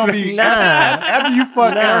you gonna be after you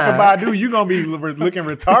fuck Erykah Badu, you gonna be looking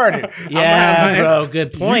retarded. Yeah, bro.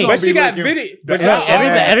 Good point. But she got video. But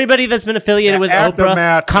everybody that's been affiliated with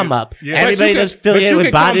Oprah, come up. Yeah. Everybody that's affiliated with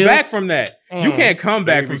Badu, come back from that. You can't come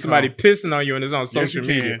back from somebody pissing on you and it's on social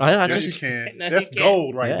media. Yes, you can. That's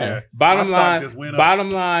gold right there. Bottom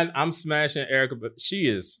line, I'm smashing Erykah, but she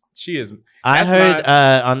is. I heard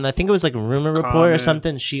on I think it was like a rumor report or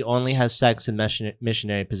something. She only has sex in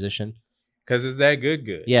missionary position. Because it's that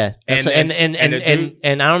good. Yeah,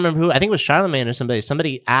 and I don't remember who. I think it was Charlamagne or somebody.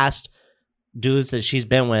 Somebody asked dudes that she's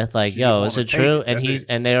been with, like, "Yo, is it true?"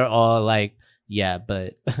 And they're all like, "Yeah,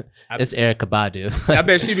 but it's Erykah Badu." I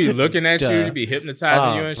bet she be looking at you, she be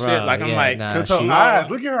hypnotizing you and shit. Like I'm like, because her eyes,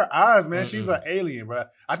 look at her eyes, man. She's an alien, bro.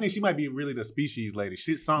 I think she might be really the species lady.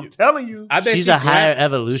 So I'm telling you, I bet she's a higher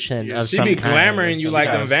evolution of some kind. She be glamoring you like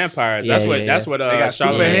them vampires. That's what. That's what. They got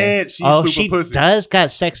super head. She's super pussy. Does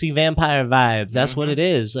got sexy vampire vibes. That's what it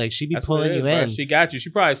is. Like she be pulling you in. She got you. She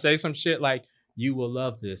probably say some shit like, "You will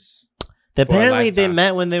love this." Apparently they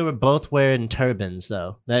met when they were both wearing turbans,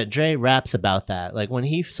 though. That Dre raps about that. Like when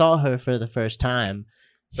he saw her for the first time,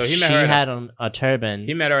 so she had on a turban.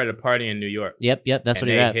 He met her at a party in New York. Yep, that's what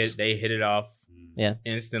he raps. They hit it off. Yeah,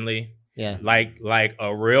 instantly. Yeah, like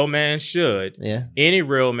a real man should. Yeah, any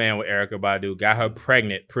real man with Erykah Badu got her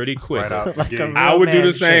pregnant pretty quick. Like I would do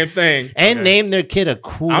the same thing and name their kid a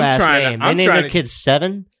cool ass name. They named their kid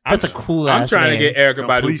Seven. That's a cool ass name. I'm trying to get Erykah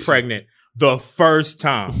Badu pregnant. The first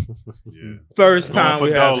time. First time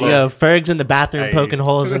we have Ferg's in the bathroom poking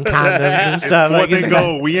holes in condoms and stuff. Fourth and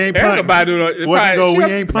goal. We ain't punting. Fourth and goal. We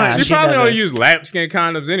ain't punting. She probably don't use lambskin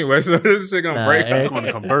condoms anyway, so this shit gonna break. It's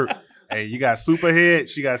gonna convert. Hey, you got super head.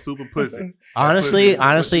 She got super pussy. Honestly,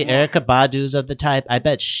 Erykah Badu's of the type. I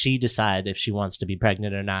bet she decides if she wants to be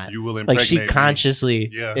pregnant or not. You will impregnate like she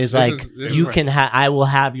consciously is like, you can. I will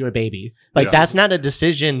have your baby. Like that's not a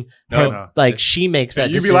decision. Like she makes that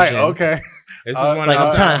decision. You be like, okay. This is one like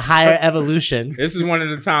I'm trying to higher evolution. This is one of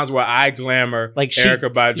the times where I glamour like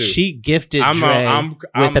Erykah Badu. She gifted Dre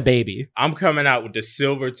with a baby. I'm coming out with the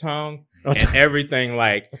silver tongue. And everything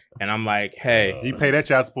and I'm like, hey, you pay that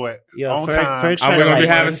child support on time. We're gonna be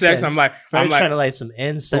having sex. I'm like, trying to light some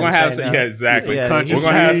incense. We're gonna have exactly. We're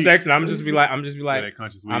gonna have sex, and I'm just be like, I'm gonna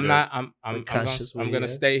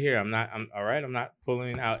stay here. I'm all right. I'm not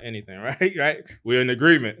pulling out anything. Right. We're in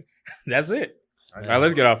agreement. That's it. All right,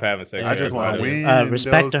 let's get off having sex. I just want to win.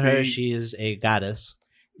 Respect to her. She is a goddess.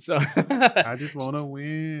 So I just want to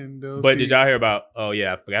win. But did y'all hear about? Oh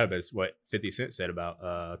yeah, I forgot about this. What 50 Cent said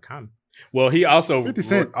about Common. Well, he also 50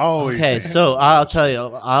 Cent always. Okay, so I'll tell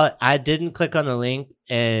you, I didn't click on the link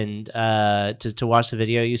and to watch the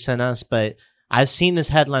video you sent us, but I've seen this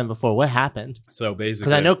headline before. What happened? So basically,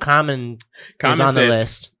 because I know Common is on the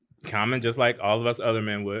list. Common, just like all of us other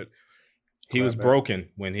men would. He was Clap back. broken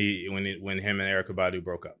when him and Erykah Badu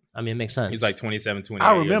broke up. I mean, it makes sense. He's like 27, 28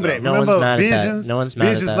 I remember years that. old. No one's Remember mad at that. Visions? No one's mad at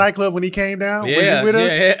Visions that. nightclub when he came down. Yeah, was he with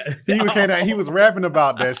us? yeah. He came down. He was rapping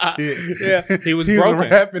about that shit. Yeah, he was he was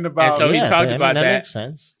broken. rapping about. And so he Yeah, talked I mean, about that. makes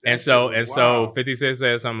sense. And so Wow. 50 Cent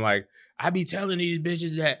said something like, I be telling these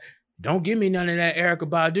bitches that don't give me none of that Erykah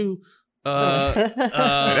Badu.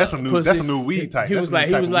 Man, that's a new. pussy. That's a new weed type. He That's was a new like,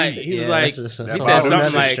 type of weed. he was Yeah, like, that's he that's said all something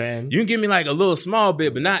another like, strand. you can give me like a little small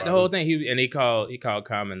bit, but not the Badu. whole thing. He called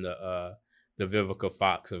Common the Vivica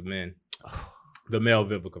Fox of men, the male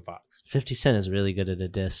Vivica Fox. 50 Cent is really good at a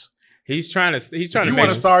diss. He's trying to You make, want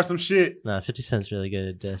to start some shit? No, 50 Cent's really good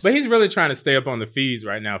at diss. but he's really trying to stay up on the feeds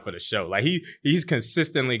right now for the show. Like he's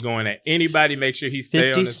consistently going at anybody. Make sure he stay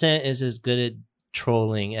 50 on. The, Cent is as good at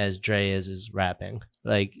trolling as Dre is rapping.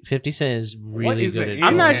 Like 50 Cent is really is good the at end I'm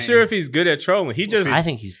trolling. not game? sure if he's good at trolling. He just I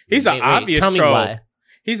think he's an wait, obvious tell me troll. why.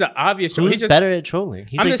 He's an obvious troll. Who's He just better at trolling?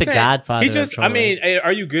 He's I'm like just the saying, godfather He just of trolling. I mean,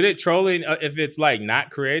 are you good at trolling if it's like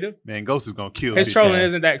not creative? Man, Ghost is gonna kill. His shit. trolling Yeah.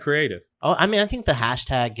 isn't that creative. oh, I mean, I think the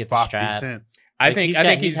hashtag get the 50 strap. Cent. I Like, think he's I got-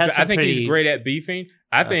 think he's he's had I some think he's pretty- great at beefing.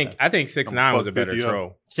 I think 6ix9ine was a better 50 up.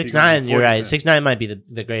 troll. 6ix9ine, you're right. 40 6ix9ine might be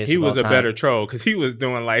the greatest. He of was all a time. better troll because he was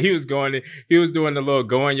doing the little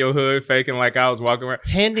go in your hood faking like I was walking around.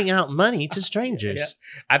 handing out money to strangers. Yeah.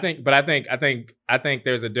 I think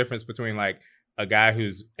there's a difference between like a guy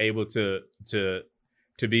who's able to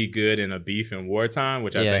be good in a beef in wartime,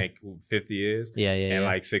 which Yeah. I think 50 is, Yeah, yeah, and yeah.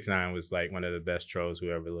 like 6ix9ine was like one of the best trolls who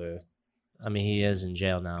ever lived. I mean, he is in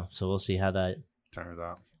jail now, so we'll see how that. Turns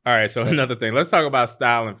out. All right, so another thing. Let's talk about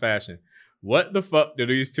style and fashion. What the fuck do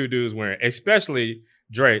these two dudes wearing? Especially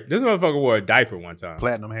Drake. This motherfucker wore a diaper one time.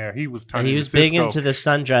 Platinum hair. He was And turning. he was big into the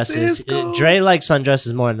sundresses. Cisco. Dre likes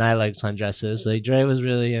sundresses more than I like sundresses. Like Dre was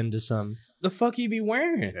really into some. The fuck he be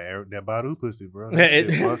wearing? that Badu pussy, bro. It- That shit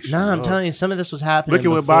fucks you Nah, I'm up. telling you, some of this was happening. Look at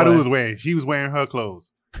what before. Badu was wearing. She was wearing her clothes.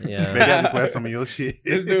 Yeah. Maybe I just wear some of your shit.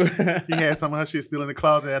 This dude, He had some of her shit still in the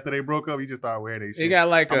closet after they broke up. He just started wearing that shit. he got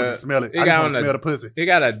like I'm gonna a just smell it. he I just got want on to a- smell the pussy. he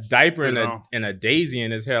got a diaper Put it and on. a daisy in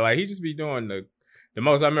his hair. Like he just be doing the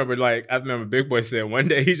most. I remember Big Boy said one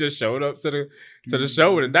day he just showed up to the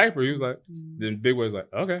show with a diaper. He was like, then Big Boy was like,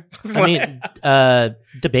 okay. I mean,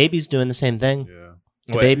 the baby's doing the same thing. Yeah.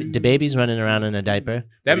 The baby's running around in a diaper.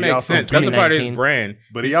 That But he makes also sense. That's a part of his 2019. brand.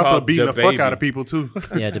 But He's he also called beating the fuck DaBaby. out of people too.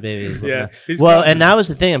 Yeah, the baby. Yeah. He's Well, called- and that was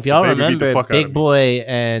the thing. If y'all The baby beat the remember, fuck out of Big me. Boy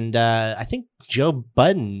and I think Joe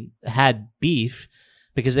Budden had beef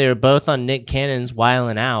because they were both on Nick Cannon's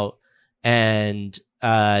Wildin' Out, and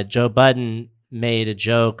Joe Budden made a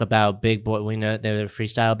joke about Big Boy. We know they were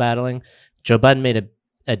freestyle battling. Joe Budden made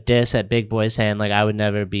a diss at Big Boy saying like I would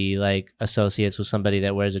never be like associates with somebody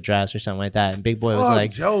that wears a dress or something like that. And Big Boy was Fuck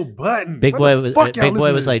like, Joe Budden. Big What Boy the was fuck y'all Big Boy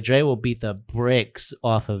listen was to? like, Dre will beat the bricks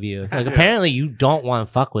off of you. Like apparently you don't want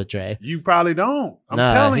to fuck with Dre. You probably don't. I'm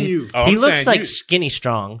Nah, telling he- you. Oh, He I'm looks saying like you- skinny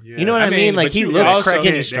strong. Yeah. You know what I mean? Like but he you looks also-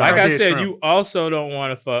 skinny that strong. Like I Crackhead said, strong. you also don't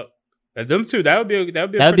want to fuck. Them two, that would be a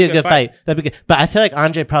That would pretty be a good fight. That'd be good. But I feel like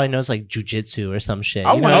Andre probably knows like jujitsu or some shit.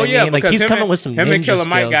 I You know wanna- what I Oh yeah, mean? Like because he's him coming and, with some him and ninja Killer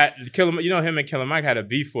Mike skills. got Killer. You know him and Killer Mike had a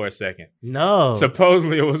beef for a second. No.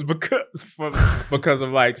 Supposedly it was because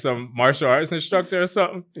of like some martial arts instructor or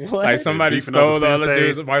something. What? Like somebody Beefing up stole the other senseis.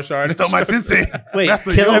 dude's martial You arts. stole my sensei. Wait,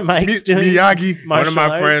 Master Killer Yo- Mike's doing Miyagi. One of martial my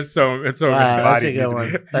arts? friends told me. Wow, that's Body a good beat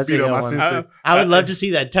one. me. That's a Beat up good my one. sensei. I would love to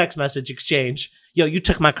see that text message exchange. Yo, you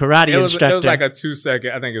took my karate It was instructor. like a 2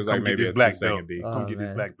 second. I think it was like Come get maybe this a black 2 second belt. beef. Oh, Come get this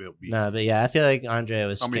man. black belt beat. No, but yeah, I feel like Andre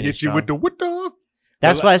was. I'm gonna skinny hit you strong. with the what the?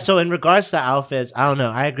 That's why. So in regards to outfits, I don't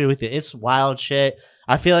know. I agree with you. It's wild shit.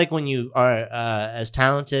 I feel like when you are as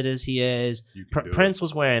talented as he is, You can do it. Prince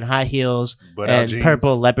was wearing high heels Butt out and jeans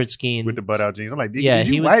purple leopard skin. with the butt out jeans. I'm like, Yeah, did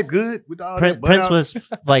he you was- wipe good with all that butt Prince out? was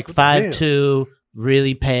like What the hell? 5'2",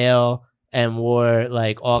 really pale, and wore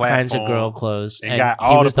like all kinds of girl Platforms, clothes. and And got he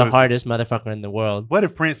all was the the pussy. hardest motherfucker in the world. What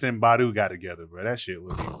if Prince and Badu got together, bro? That shit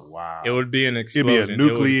would be wow. It would be an It'd be explosion. a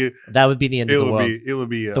nuclear. That would be the end It of the would world. be. It would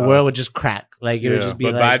be. The world would just crack. Like it would yeah. just be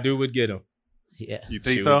But like, Badu would get him. yeah. You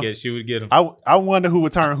think She so? would get him. I wonder who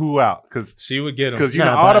would turn who out because She would get him. you Nah,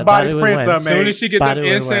 know all the Badu bodies would Prince win. done As soon made. as she get Badu the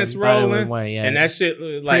would incense win. Badu would rolling, win, yeah. and that shit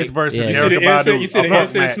like Prince versus Yeah. you see Erykah the Badu. incense, you see a the fuck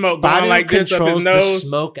incense match. smoke going Badu like this up controls his the nose.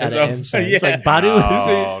 smoke out It's of a- incense. yeah. Like Badu, Oh, You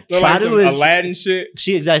see, look like Badu some is- Aladdin shit.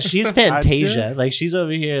 she's Fantasia. just- Like she's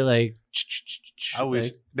over here like. I wish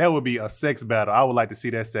like, that would be a sex battle. I would like to see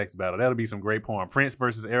that sex battle. That'll be some great porn. Prince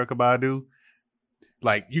versus Erykah Badu.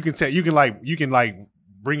 Like you can tell, you can like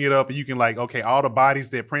bring it up, and you can like, okay, all the bodies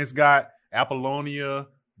that Prince got, Apollonia,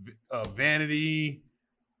 Vanity,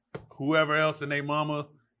 whoever else and they mama,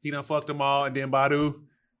 he done fucked them all, and then Badu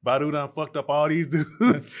done fucked up all these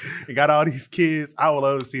dudes and got all these kids. I would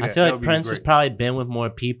love to see that. I feel That like would be Prince has great. probably been with more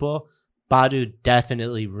people, Badu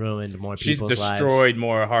definitely ruined more She's people's lives. destroyed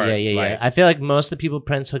more hearts. Yeah. I feel like most of the people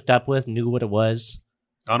Prince hooked up with knew what it was.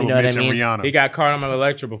 Honorable You know what I mention mean? Rihanna. He got caught on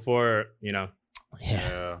Electra before, Yeah.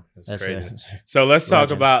 Yeah. That's That's crazy. it. So let's talk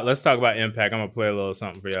Legend. about Impact. I'm gonna play a little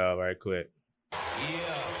something for y'all right quick.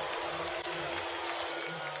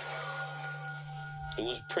 It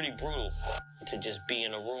was pretty brutal to just be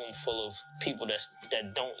in a room full of people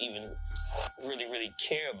that don't even really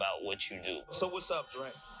care about what you do. So what's up, Dre?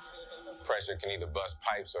 Pressure can either bust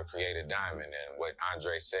pipes or create a diamond. And what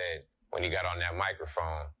Andre said when he got on that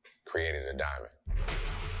microphone created a diamond.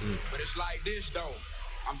 But it's like this, though.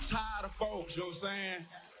 I'm tired of folks, you know what I'm saying?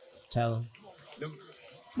 Tell him.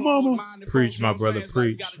 Mama. Preach, my brother,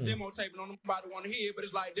 preach. Got a demo tape and nobody want to hear it, but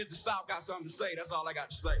it's like this, the South got something to say. That's all I got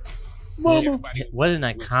to say. Mama. What an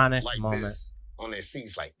iconic Like moment. this, on their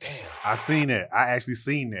seats, like, damn. I seen it. I actually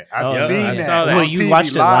seen that. I Oh, seen I that. saw that. on Well, you TV watched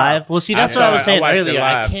it live? Well, see, that's I what I saw was it. I saying watched it earlier.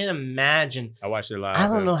 I live. can't imagine. I watched it live. I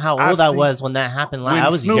don't know how I old I seen- was when that happened live. When I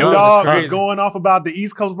was Snoop young. Dogg Crazy. was going off about the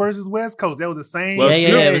East Coast versus West Coast. That was the same. Well, Yeah,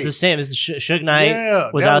 Snoop- it was the same. It was the Suge Knight Yeah,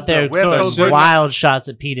 was that out was the there West throwing Coast versus- wild shots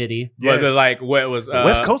at P. Diddy. But Yes. like what was The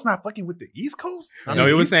West Coast not fucking with the East Coast. I No, mean,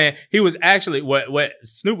 he was saying he was actually what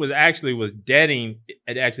Snoop was actually was deading.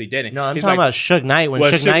 No, I'm He's talking like, about Suge Knight when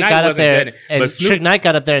Well, Suge Suge Knight Knight got up wasn't there, dead, and but Snoop- Suge Knight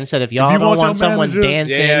got up there and said, "If y'all you don't want want your someone manager-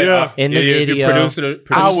 dancing Yeah. in the if you video, produce it,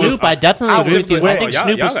 I was- Snoop, I definitely I agree was with you. I sweating. think y'all,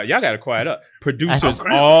 Snoop was. y'all got to quiet up. Producers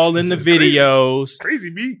I'm all in the This is crazy. videos. crazy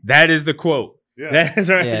B. That is the quote. Yeah. That's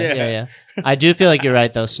right. Yeah. I do feel like you're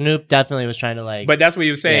right though. Snoop definitely was trying to like. But that's what he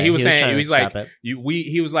was saying. Yeah, he was saying trying he to was like stop it.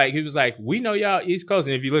 he was like we know y'all East Coast,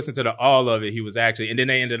 and if you listen to the all of it, he was actually, and then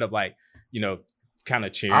they ended up like kind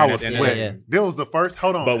of cheering. I at was the end. sweating. Yeah. That was the first.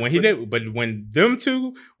 Hold on. But when he did, but when them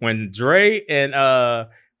two, when Dre and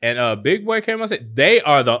Big Boy came on, said they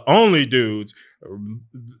are the only dudes.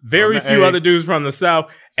 Very From the few A. other dudes from the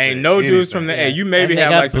South. Say Ain't no dudes from the anything. A. You And maybe they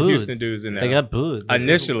have got like some booed. Houston dudes in there. They got booed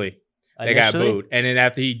Initially, they got Initially? booed, and then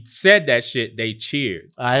after he said that shit, they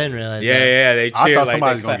cheered. I didn't realize. Yeah, that. yeah, they cheered. I thought like somebody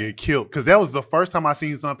was they gonna clapped. get killed because that was the first time I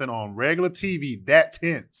seen something on regular TV that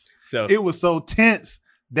tense. So It was so tense.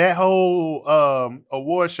 That whole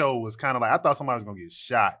award show was kind of like I thought somebody was gonna get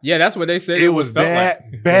shot. yeah, that's what they said. It was felt that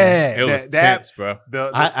like. bad. It was that tense, bro.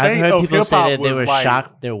 the I've state heard of people hip say hop that they was were like,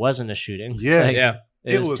 shocked there wasn't a shooting. Yes. Like, Yeah.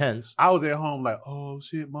 it It was was- tense. I was at home like, oh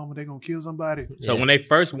shit, mama, they gonna kill somebody. So Yeah. when they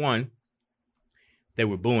first won, they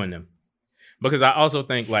were booing them. Because I also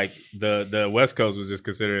think like the West Coast was just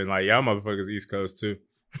considering like y'all motherfuckers East Coast too.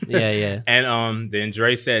 Yeah. And then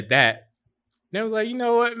Dre said that. And they was like, you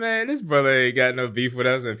know what, man, this brother ain't got no beef with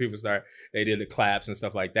us. And people they did the claps and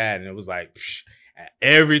stuff like that. And it was like, psh,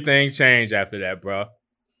 everything changed after that, bro.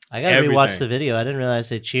 I gotta rewatch Everything. the video. I didn't realize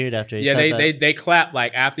they cheered after he Yeah, said that. they clap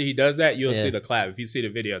like after he does that, you'll Yeah. see the clap. If you see the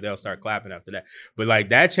video, they'll start clapping after that. But like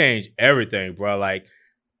that changed everything, bro. Like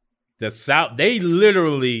the South, they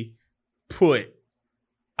literally put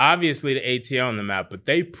obviously the ATL on the map, but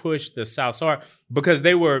they pushed the South so hard because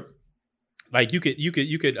they were like you could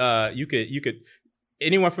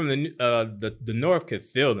anyone from the North could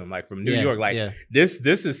feel them, like from New Yeah, York. Like yeah. this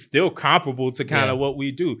is still comparable to kind of Yeah. what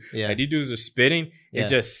we do. Yeah. Like these dudes are spitting, Yeah. it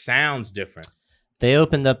just sounds different. They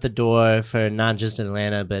opened up the door for not just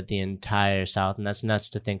Atlanta, but the entire South, and that's nuts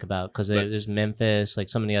to think about because there's Memphis, like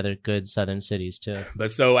so many other good Southern cities too.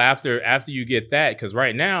 But so after you get that, because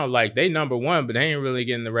right now, like they number one, but they ain't really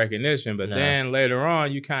getting the recognition. But No. then later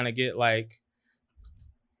on, you kind of get like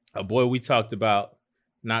a boy we talked about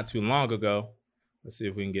not too long ago. Let's see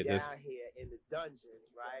if we can get this. Down here in the dungeon,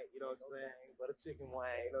 right? You know what I'm saying? But a chicken wing.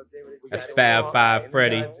 You know, we That's got it Fab all Five in the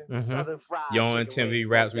Freddy. dungeon. Mhm. Southern fried Yo and chicken Tim V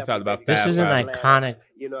wing. Raps, we talked about This Fab is an Five. iconic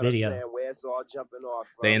You know what video. I'm saying? Where it's all jumping off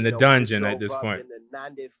from. They in the You know, dungeon we at this drove up point. In the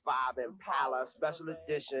 95 Impala special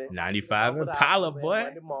edition. 95 Lumbered Impala, out, man, boy.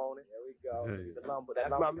 Monday morning. There we go. Hey. The lumber.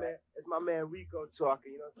 That's my man. It's my man Rico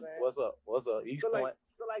talking. You know what I'm saying? What's up? What's up? East So Point.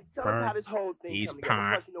 like, tell us how this whole thing He's come together.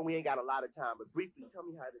 pine. Plus, you know, we ain't got a lot of time, but briefly, tell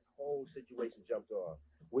me how this whole situation jumped off.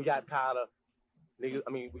 We got tired of niggas.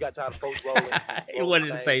 I mean, we got tired of folks rolling. He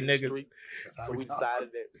wanted to say things in the niggas. street. That's how So we talk. decided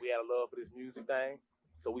that we had a love for this music thing.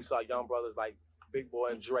 So we saw young brothers like Big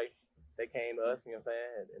Boy and Dre. They came to us, you know what I'm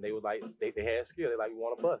saying? And they was like, they had skill. They like, we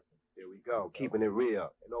want to bust. There we go, keeping it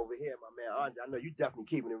real. And over here, my man Andre, I know you definitely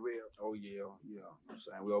keeping it real. Oh yeah. You know what I'm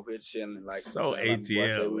saying? We over here chilling like So like my boy ATL,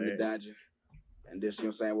 said, we in man. the dungeon. And this, you know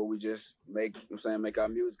what I'm saying, where we just make, you know what I'm saying, make our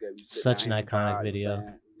music. We sit Such down an in the iconic car, you know video. what I'm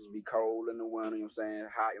saying? Just be cold in the winter, you know what I'm saying,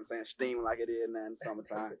 hot, you know what I'm saying, steaming like it is now in the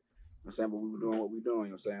summertime. I'm saying, but we were doing what we doing,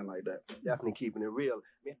 you know what I'm saying, like that. Definitely keeping it real.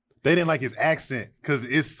 They didn't like his accent because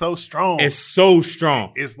it's so strong. It's so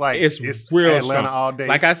strong. It's like it's real Atlanta strong. all day.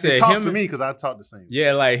 Like I said, it talks him, to me because I talk the same.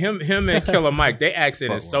 Yeah, like him and Killer Mike, they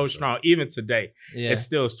accent is so strong. Even today, it's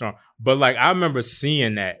still strong. But like I remember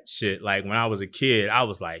seeing that shit. Like when I was a kid, I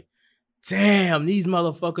was like, "Damn, these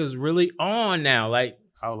motherfuckers really on now." Like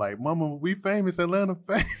I was like, "Mama, we famous Atlanta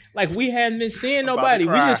famous." Like we hadn't been seeing nobody.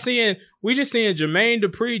 We just seeing Jermaine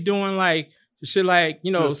Dupri doing like shit like,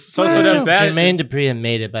 you know, so that bad. Jermaine Dupri had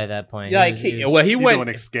made it by that point. Like he went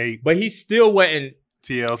Escape, but he still wasn't.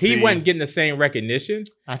 TLC. He wasn't getting the same recognition.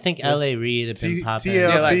 I think L.A. Reid had been popping.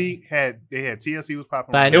 TLC had TLC was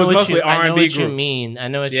popping. But it was mostly R&B I know what groups. you mean. I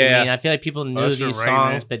know what you mean. I feel like people knew these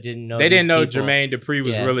songs, but didn't know. They didn't know people. Jermaine Dupri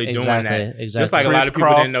was really doing that. Exactly. Just like a lot of people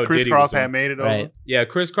didn't know Chris Diddy Cross was had made it over. Right. Yeah,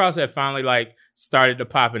 Chris Cross had finally like started to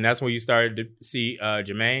pop, and that's when you started to see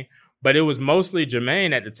Jermaine. But it was mostly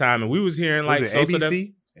Jermaine at the time, and we was hearing like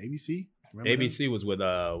ABC. ABC was with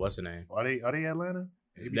what's her name? Are they Atlanta?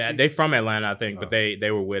 They from Atlanta, I think, but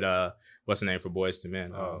they were with what's the name for Boyz II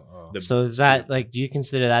Men? So is that like? Do you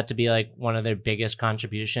consider that to be like one of their biggest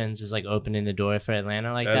contributions? Is like opening the door for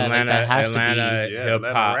Atlanta like that? Like that has Atlanta to be hip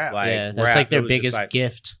hop. Like that's rap. like their biggest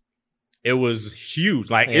gift. It was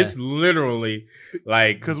huge. Like it's literally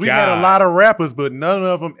like because we had a lot of rappers, but none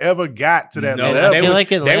of them ever got to that level. I feel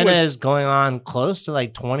like Atlanta is going on close to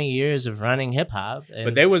like 20 years of running hip hop.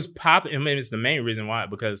 But they was popping. I mean, it's the main reason why,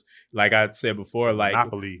 because like I said before, like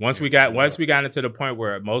Monopoly. once we got into the point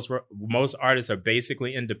where most artists are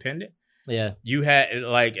basically independent. Yeah, you had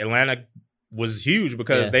like Atlanta was huge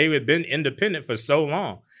because they had been independent for so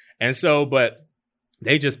long, and so but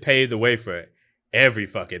they just paved the way for it. Every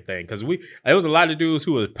fucking thing, because there was a lot of dudes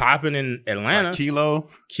who was popping in Atlanta. Like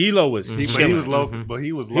Kilo was, he was local, but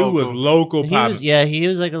he was local. He was local. He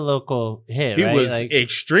was like a local hit. He right? was like,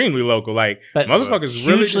 extremely local. Like but motherfuckers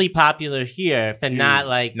hugely really popular here, but not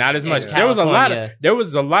as much. There was a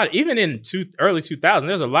lot. Even in early 2000,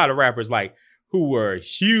 there's a lot of rappers like who were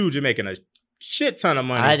huge and making a shit ton of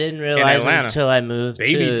money. I didn't realize until I moved.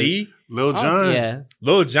 Baby D. Lil Jon.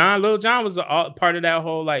 Lil Jon was part of that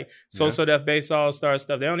whole like So Def Bass All Star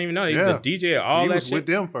stuff. They don't even know. He was the DJ, all that shit. He was with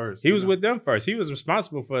them first. He was with them first. He was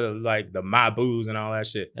responsible for the Mabus and all that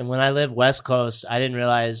shit. And when I lived West Coast, I didn't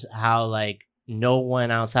realize how like no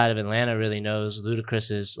one outside of Atlanta really knows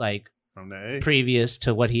Ludacris's like from the previous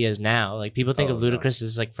to what he is now. Like people think of Ludacris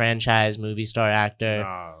as like franchise movie star actor,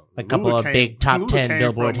 a couple of big top 10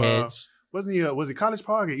 Billboard hits. Wasn't he? Was he College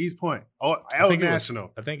Park or East Point? Oh, Old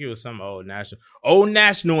National. I think it was some Old National. Old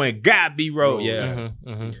National and Godby Road. Yeah.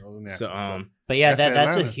 Mm-hmm. So, but yeah,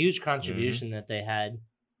 that's a huge contribution that they had.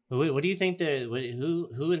 What do you think?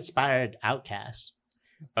 Who inspired Outkast?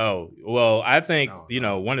 Oh well, I think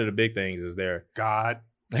one of the big things is their God.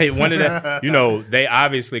 Hey, one of the they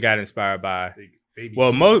obviously got inspired by.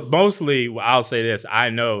 Mostly I'll say this. I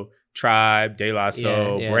know Tribe, De La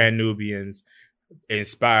Soul, Brand Nubians.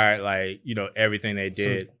 Inspired everything they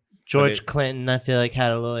did. George Clinton, I feel like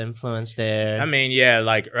had a little influence there. I mean,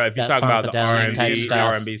 like if you talk about the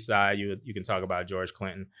R&B side, you can talk about George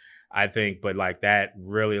Clinton. I think, but like that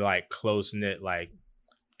really like close knit like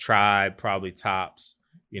Tribe probably tops.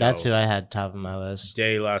 That's who I had top of my list.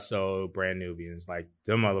 De La Soul, Brand Nubians, like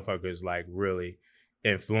them motherfuckers like really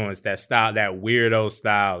influenced that style, that weirdo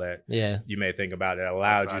style that you may think about that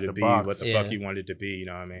allowed outside you to be box. what the fuck you wanted to be. You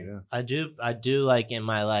know what I mean? Yeah. I do like in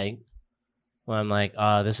my like when I'm like,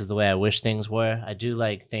 oh, this is the way I wish things were. I do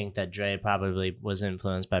like think that Dre probably was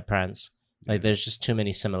influenced by Prince. Like there's just too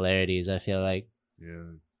many similarities. I feel like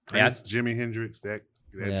Prince, Jimi Hendrix. That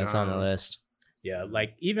it's on the list. Yeah,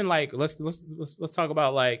 like even like let's talk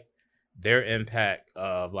about like their impact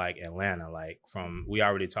of like Atlanta, like from we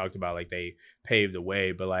already talked about like they paved the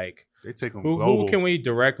way, but like they take them global. Who can we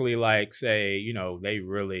directly like say they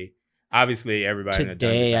really obviously everybody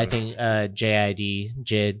today in the I think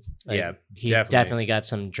JID like, he's definitely got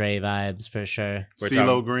some Dre vibes for sure.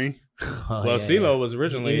 CeeLo Green. CeeLo was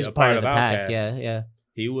originally he was a part of the Outkast. pack. Yeah.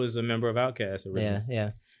 He was a member of Outkast originally.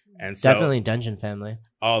 Yeah. And so, definitely Dungeon Family.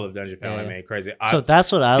 All of Dungeon Family made crazy. So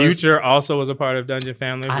that's what I was. Future also was a part of Dungeon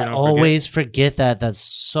Family. I always forget that. That's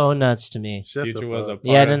so nuts to me. Future was a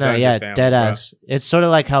part of Dungeon Family. Dead ass. It's sort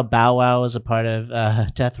of like how Bow Wow was a part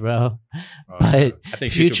of Death Row, but I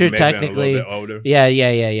think Future technically a little bit older.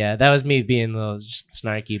 Yeah. That was me being a little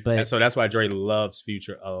snarky, but and so that's why Dre loves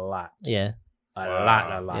Future a lot. Yeah, a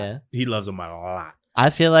lot. Yeah, he loves him a lot. I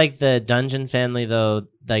feel like the Dungeon Family, though,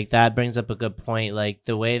 like that brings up a good point. Like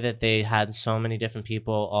the way that they had so many different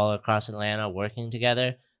people all across Atlanta working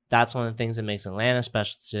together, that's one of the things that makes Atlanta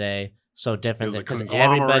special today. So different It was a because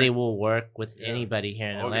conglomerate. everybody will work with anybody here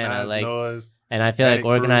in Atlanta. Organized Like, Noise. and I feel like Panic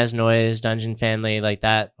Group. Organized Noise, Dungeon Family, like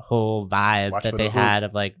that whole vibe Watch that for they the Hook. had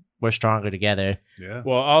of like we're stronger together. Yeah.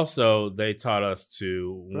 Well, also they taught us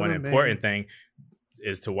to one Brother important thing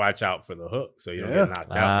is to watch out for the hook so you don't Yeah. get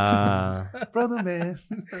knocked out. Brother man.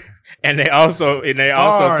 And they also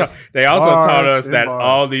Bars. taught us and that bars.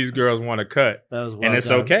 all these girls want to cut, That was well and it's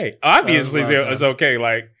done. okay. Obviously, well it's done. okay.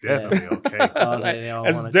 Like Definitely okay. Oh, they all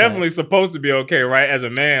it's wanna definitely supposed to be okay, right? As a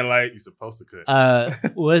man, like You're supposed to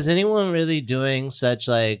cut. Was anyone really doing such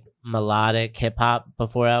like melodic hip hop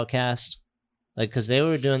before Outkast? Like, because they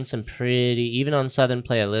were doing some pretty, even on Southern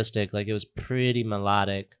Playalistic, like it was pretty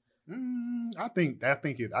melodic. I think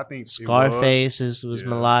Scarface was Yeah.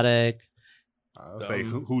 melodic. I would say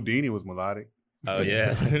Houdini was melodic. oh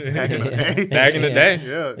yeah, Back in the day. Back in the day.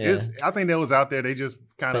 Yeah, Yeah. I think that was out there. They just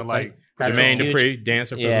kind of But, like Jermaine Huge- Dupri,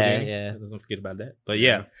 dancer for Yeah, Houdini. yeah. Don't forget about that. But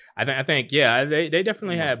yeah, I think they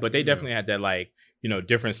definitely had, but they Yeah. definitely had that like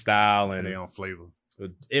different style and and they on flavor.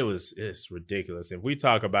 it's ridiculous. If we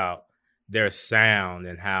talk about their sound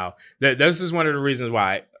and how this is one of the reasons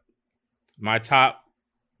why my top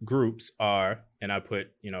groups are, and I put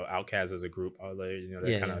Outkast as a group, although that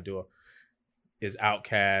Yeah, kind yeah. of duo is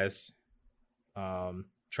Outkast,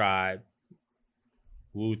 Tribe,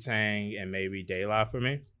 Wu-Tang, and maybe De La for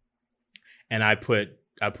me. And I put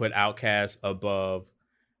Outkast above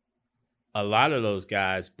a lot of those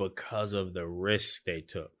guys because of the risks they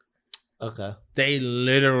took. Okay. They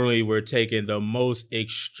literally were taking the most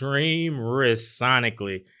extreme risks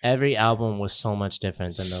sonically. Every album was so much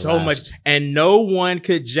different than the So last. much, and no one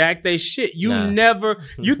could jack their shit. You Nah.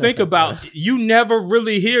 you think about, you never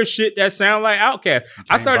really hear shit that sound like Outkast.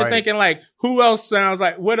 I started bite it. thinking like, who else sounds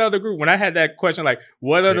like, what other group? When I had that question, like,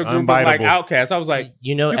 what other group is like unbiteable. Outkast? I was like,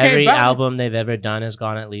 You know, you can't every battle. album they've ever done has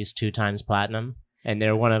gone at least 2 times platinum, and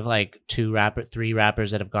they're one of like 3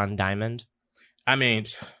 rappers that have gone diamond. I mean,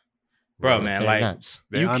 bro, man, They're like, nuts.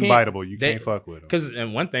 They're you can't- unbiteable. You they- can't fuck with them. because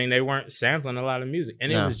and one thing, they weren't sampling a lot of music,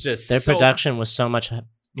 and No. it was just Their so, production was so much it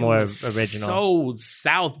more was original. so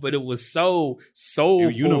south, but it was so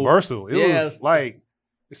soulful, Universal. It Yeah. was like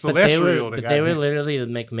But they celestial. were, the but they were goddamn-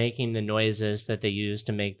 literally making the noises that they used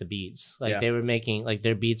to make the beats. Like Yeah. they were making like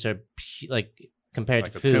their beats are like compared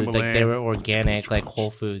Like to a food, like they Timberland. were organic, like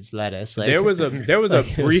Whole Foods lettuce. Like, There was a like, it was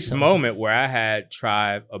brief so- moment where I had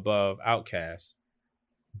Tribe above Outkast,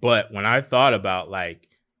 but when I thought about like,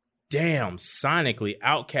 damn, sonically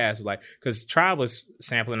Outkast was like, because Tribe was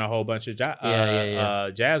sampling a whole bunch of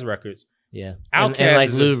jazz records. Yeah, Outkast and like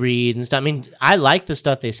is Lou just- Reed and stuff. I mean, I like the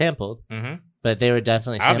stuff they sampled, Mm-hmm. but they were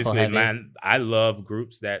definitely sample Obviously, heavy. man, I love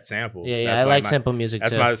groups that sample. Yeah, yeah, That's I like my, sample music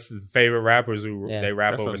That's too. my favorite rappers who Yeah. they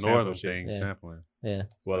rap That's over a sample northern shit. thing, Yeah. sampling. Yeah,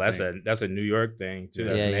 Well, I that's a New York thing too.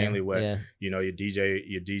 That's yeah, mainly what yeah. your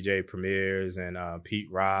DJ Premiers and Pete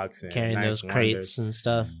Rocks and Carrying Nice those crates Wonders. and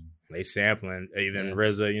stuff. They sampling even Yeah.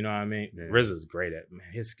 RZA. You know what I mean? Yeah. RZA's great at, man.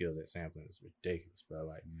 His skills at sampling is ridiculous, bro.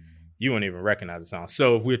 Like you won't even recognize the song.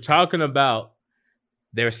 So if we're talking about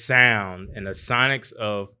their sound and the sonics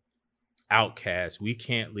of Outkast, we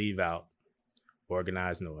can't leave out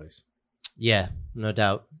Organized Noise. Yeah, no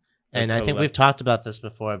doubt. Like And I think we've talked about this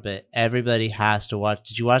before, but everybody has to watch.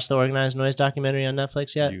 Did you watch the Organized Noise documentary on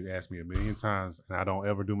Netflix yet? You asked me a million times, and I don't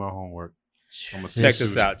ever do my homework. I'm a Check C this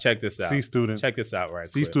student. out. Check this out. C student. Check this out right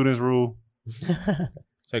C quick. students rule.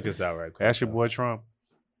 Check this out right quick. Ask your boy Trump.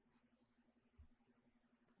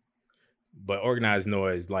 But Organized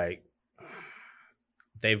Noise, like,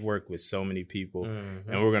 they've worked with so many people. Mhm.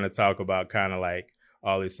 And we're going to talk about kind of like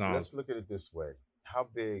all these songs. Let's look at it this way. How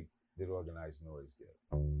big did Organized Noise get?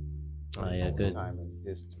 Oh yeah, good. Time in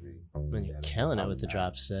history. Man, you're that killing it with the alumni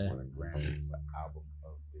drops today. won a Grammy for Album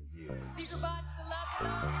of the Year.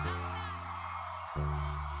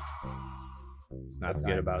 Let's not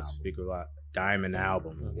forget about Speaker Lot. Diamond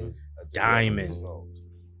album. Is a direct Diamond. result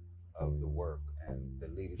of the work and the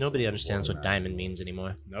leadership. Nobody of understands what Organized diamond means Noise.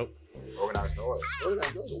 anymore. Nope. Organized Noise.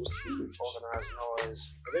 Organized Noise was huge. Organized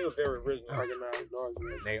Noise. They were very original. Organized Noise.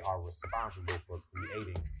 Man. They are responsible for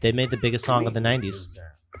creating They made the biggest song of the '90s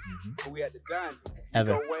We had the dungeon.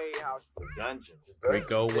 ever. Go way house. The dungeon.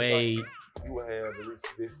 Break away. You would have at least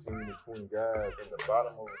 15 to 20 guys in the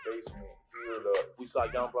bottom of the basement filled up. We saw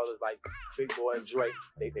young brothers like Big Boy and Drake.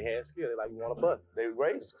 They had skill. They like, we want to bust. They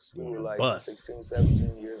raised us. We were like Bust. 16,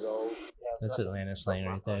 17 years old. That's Atlanta slang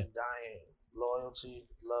right there. Dying loyalty,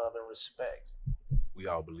 love, and respect. We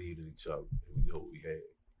all believed in each other. We knew what we had.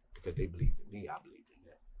 Because they believed in me, I believed in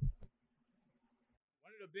them.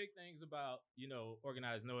 One of the big things about,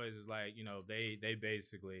 Organized Noise is like, they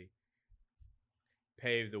basically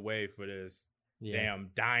paved the way for this damn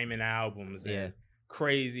diamond albums Yeah. and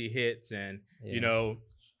crazy hits, and Yeah. you know,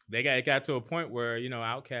 it got to a point where, you know,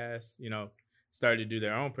 Outkast, you know, started to do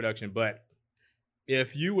their own production. But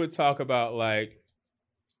if you would talk about, like,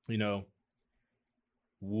 you know,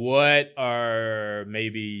 what are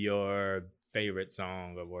maybe your favorite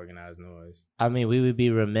song of Organized Noise? I mean, we would be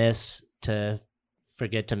remiss to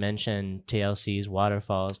forget to mention TLC's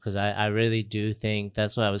Waterfalls, because I really do think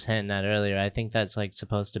that's what I was hinting at earlier. I think that's like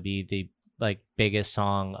supposed to be the like biggest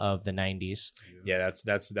song of the 90s. Yeah,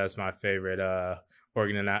 that's my favorite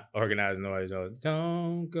Organized Noise.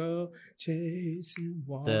 Don't go chasing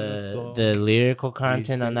waterfalls. The lyrical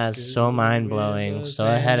content on that is so mind blowing, so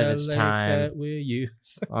ahead of its time.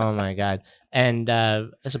 Oh my god! And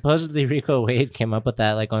supposedly Rico Wade came up with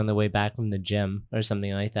that like on the way back from the gym or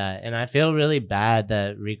something like that. And I feel really bad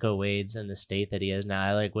that Rico Wade's in the state that he is now.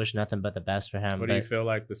 I like wish nothing but the best for him. What do you feel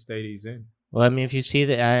like the state he's in? Well, I mean, if you see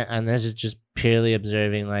that, and this is just purely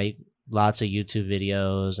observing like lots of YouTube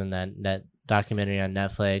videos and that documentary on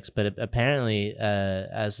Netflix, but apparently,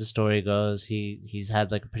 as the story goes, he's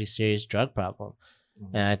had like a pretty serious drug problem,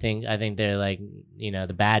 and I think they're like, you know,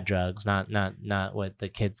 the bad drugs, not what the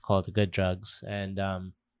kids call the good drugs, and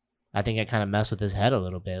I think it kind of messed with his head a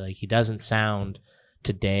little bit. Like he doesn't sound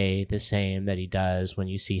today the same that he does when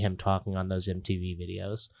you see him talking on those MTV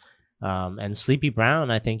videos. And Sleepy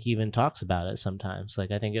Brown, I think, even talks about it sometimes.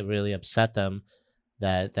 Like I think it really upset them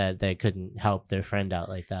that they couldn't help their friend out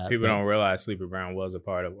like that. People don't realize Sleepy Brown was a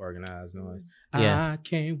part of Organized Noise. Yeah. I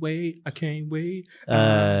can't wait.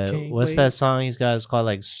 What's that song he's got? It's called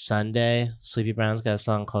like Sunday. Sleepy Brown's got a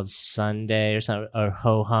song called Sunday or something, or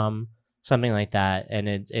Ho Hum, something like that. And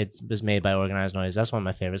it was made by Organized Noise. That's one of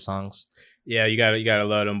my favorite songs. Yeah, you gotta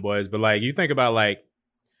love them boys. But like you think about like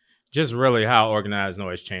just really how Organized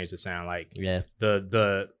Noise changed the sound. Like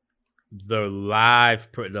the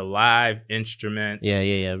live instruments.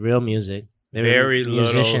 Yeah. Real music. They very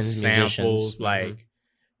little musicians. samples. Like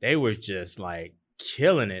they were just like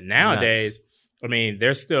killing it. Nowadays, I mean,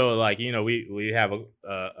 they're still like, you know, we have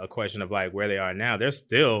a question of like where they are now. They're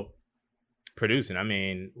still producing. I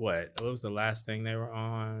mean, what was the last thing they were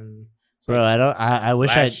on? Bro, I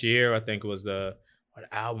wish last year, I think it was what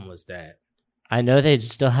album was that? I know they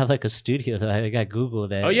still have like a studio though. I got Google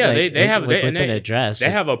that. Oh yeah, like, they have with an address. They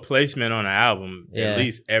have a placement on an album at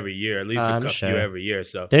least every year, at least a sure. few every year.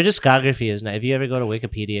 So their discography is not. If you ever go to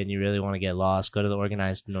Wikipedia and you really want to get lost, go to the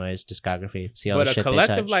Organized Noise discography. See all the shit they touch. But a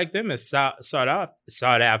collective like them is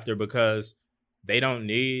sought after because they don't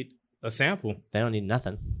need a sample. They don't need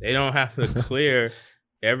nothing. They don't have to clear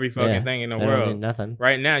every fucking thing in the they world. Don't need nothing.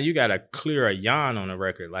 Right now, you got to clear a yawn on a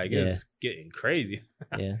record. Like it's getting crazy.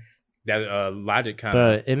 Yeah. That Logic kind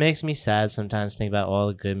of. But it makes me sad sometimes to think about all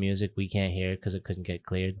the good music we can't hear because it couldn't get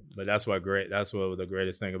cleared. But that's what the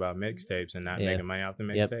greatest thing about mixtapes and not making money off the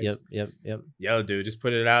mixtapes. Yep. Yo, dude, just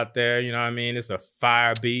put it out there. You know what I mean? It's a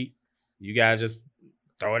fire beat. You gotta just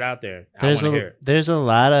throw it out there. I want to hear it. There's a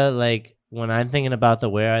lot of like when I'm thinking about the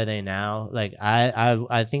Where Are They Now? Like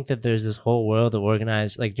I think that there's this whole world of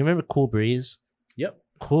organized. Like, do you remember Cool Breeze? Yep.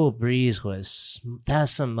 Cool Breeze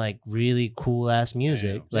that's some like really cool ass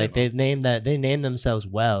music. Like they named themselves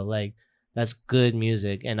well. Like that's good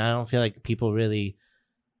music, and I don't feel like people really.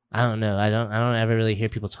 I don't know. I don't ever really hear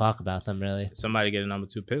people talk about them really. Somebody get a number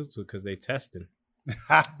 2 pistol because they testing.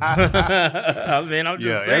 I mean, I'm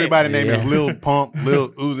just saying. Everybody name is Lil Pump, Lil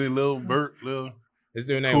Uzi, Lil Vert, Lil. This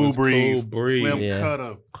dude name Cool was Breeze, Cool Breeze, Slim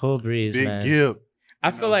Cutter, Cool Breeze, Big man. Gip. I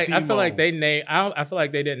feel like they name. I feel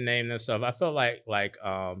like they didn't name themselves. I feel like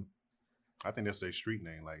I think that's their street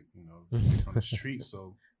name, like on the street.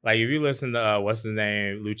 So like if you listen to what's his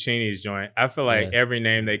name, Lucchini's joint, I feel like every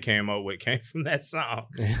name they came up with came from that song.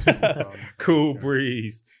 Cool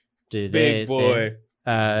Breeze, dude, Big Boy.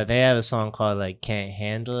 They have a song called like Can't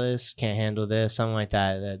Handle This, something like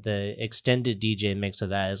that. The extended DJ mix of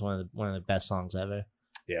that is one of the best songs ever.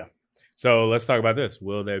 Yeah. So let's talk about this.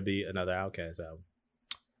 Will there be another Outkast album?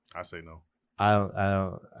 I say no. I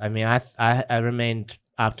don't. I mean, I remained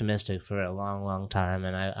optimistic for a long, long time,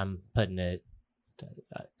 and I'm putting it.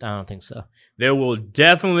 I don't think so. There will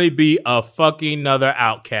definitely be a fucking another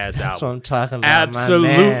Outkast album. That's what I'm talking about.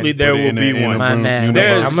 Absolutely, there will be one. My man,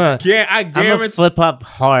 I'm gonna flip up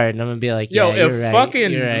hard, and I'm gonna be like, yo, yeah,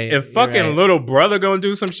 if fucking Little Brother gonna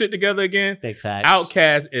do some shit together again, big facts.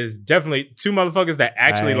 Outkast is definitely two motherfuckers that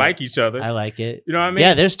actually like each other. I like it. You know what I mean?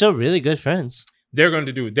 Yeah, they're still really good friends. They're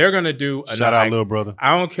gonna do. Shout out, Little Brother.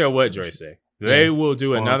 I don't care what Dre say. They will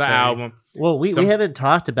do another album. Well, we haven't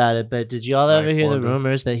talked about it, but did y'all ever hear the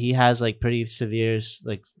rumors that he has like pretty severe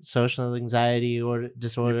like social anxiety or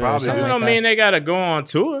disorder? That don't mean they gotta go on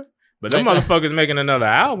tour. But them motherfuckers making another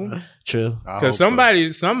album. True. Because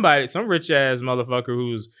somebody, some rich ass motherfucker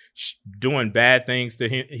who's doing bad things to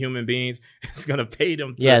human beings is gonna pay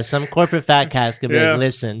them. Yeah, some corporate fat cat's gonna be like,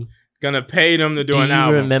 listen. Gonna pay them to do an album.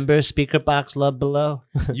 Do you remember Speaker Box Love Below?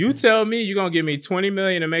 You tell me you're gonna give me $20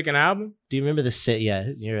 million to make an album? Do you remember the sit? Yeah,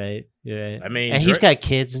 you're right. I mean, and he's got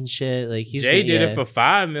kids and shit. Like Jay did it for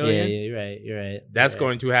 $5 million. Yeah, you're right. That's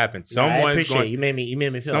going to happen. Someone's going. You made me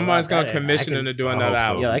feel. Someone's gonna commission him to do another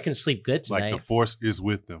album. Yo, I can sleep good tonight. Like the force is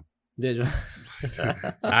with them.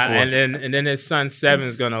 And then his son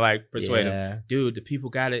Seven's gonna like persuade him, dude. The people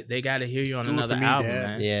got it. They got to hear you on another album,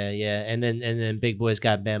 man. Yeah. And then Big Boy's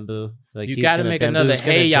got Bamboo. Like you got to make another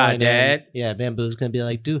Hey Ya Dad. Yeah, Bamboo's gonna be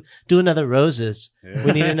like, do another Roses. Yeah.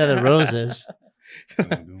 We need another Roses. All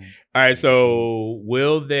right. So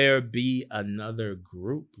will there be another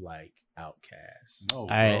group like Outkast? No, all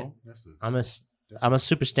right. I'm a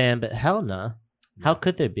super stan, but hell no. How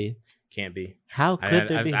could there be? Can't be. How could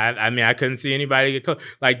there be? I mean, I couldn't see anybody get close.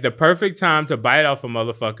 Like, the perfect time to bite off a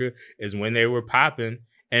motherfucker is when they were popping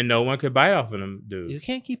and no one could bite off of them dudes. You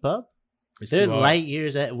can't keep up. They're light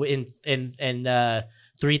years in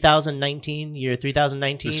 2019, year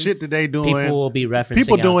 2019. The shit that they doing. People will be referencing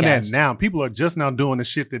People doing Outkast. that now. People are just now doing the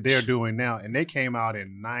shit that they're doing now. And they came out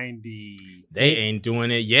in 90. They ain't doing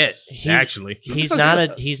it yet, actually. He's a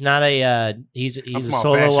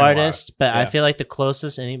solo artist, but I feel like the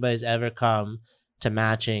closest anybody's ever come to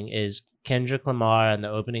matching is Kendrick Lamar and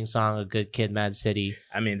the opening song of Good Kid, Mad City.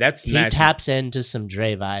 I mean, he taps into some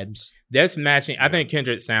Dre vibes. That's matching. I think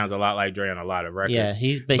Kendrick sounds a lot like Dre on a lot of records. Yeah,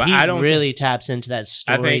 he really taps into that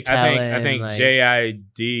storytelling. I think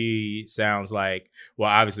JID sounds like,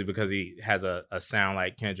 well, obviously because he has a sound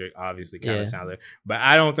like Kendrick, obviously kind of sounds like. But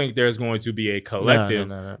I don't think there's going to be a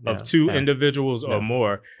collective of two individuals or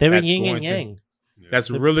more. They were yin and yang.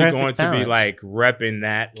 That's really going to be like repping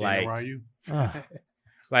that, like.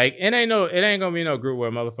 Like it ain't gonna be no group where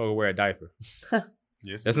a motherfucker wear a diaper.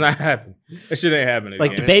 Yes, that's not happening. That shit ain't happening.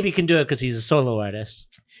 Like the baby can do it because he's a solo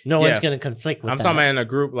artist. No one's gonna conflict with. I'm talking about in a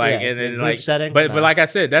group, like and then like setting. But like I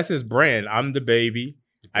said, that's his brand. I'm the baby.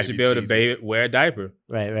 I should be able to wear a diaper.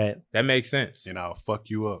 Right. That makes sense. And I'll fuck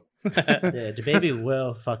you up. Yeah, the baby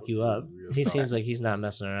will fuck you up. He seems like he's not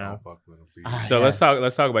messing around. Fuck with him, so let's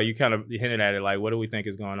talk about. You kind of hinted at it. Like, what do we think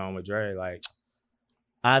is going on with Dre? Like.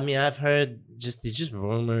 I mean, I've heard just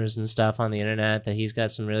rumors and stuff on the internet that he's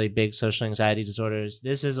got some really big social anxiety disorders.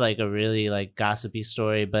 This is like a really like gossipy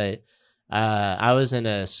story, but I was in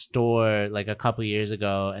a store like a couple years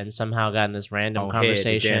ago and somehow got in this random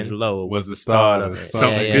conversation. Low was the start of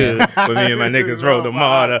something good. But me and my niggas rode the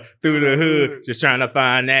martyr through the hood, just trying to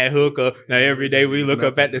find that hooker. Now every day we look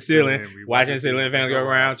up at the ceiling, watching ceiling fans go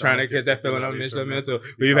around, trying to catch that feeling of instrumental.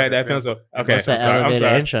 We've had that pencil. Okay, what's that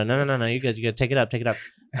elevator intro? No. You got take it up.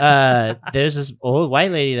 There's this old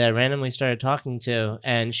white lady that I randomly started talking to,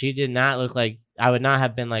 and she did not look like, I would not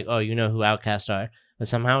have been like, oh, you know who Outkast are. But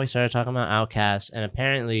somehow we started talking about Outkast, and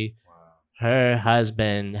apparently her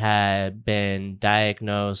husband had been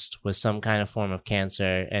diagnosed with some kind of form of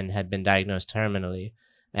cancer and had been diagnosed terminally.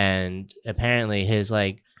 And apparently his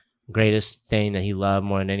like greatest thing that he loved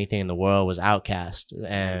more than anything in the world was Outkast.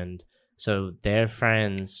 And so their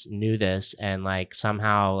friends knew this, and like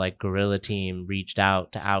somehow like Guerrilla Team reached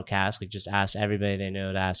out to Outkast, like just asked everybody they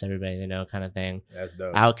know to ask everybody they know kind of thing. That's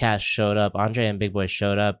dope. Outkast showed up. Andre and Big Boy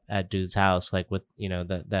showed up at dude's house, like with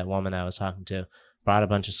that woman I was talking to, brought a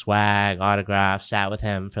bunch of swag, autographs, sat with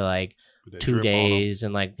him for like 2 days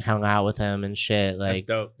and like hung out with him and shit. Like that's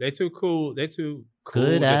dope. They too cool.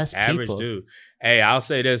 Good just ass average people. dude. Hey, I'll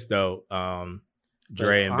say this though,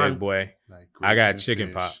 Dre and Big Boy, I got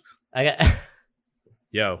chicken pox.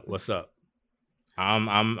 Yo, what's up? I'm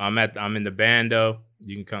in the band though.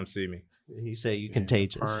 You can come see me. He said you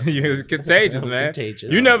contagious. You're contagious, man.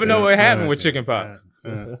 Contagious. You never know what happened with chicken pox.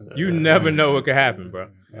 You never know what could happen,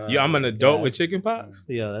 bro. I'm an adult with chicken pox.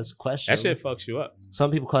 Yo, that's a question. That shit fucks you up. Some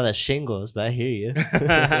people call that shingles, but I hear you.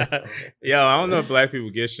 Yo, I don't know if black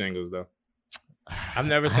people get shingles though. I've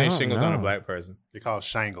never seen shingles on a black person. They call it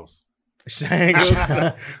shangles. Shangles.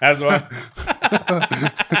 That's why.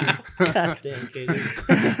 Goddamn,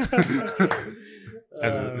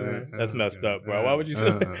 that's messed up, bro. Why would you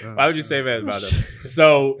say that about them?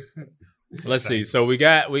 So let's see. So we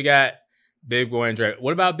got Big Boy and Dre.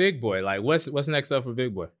 What about Big Boy? Like what's next up for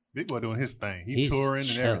Big Boy? Big Boy doing his thing. He's touring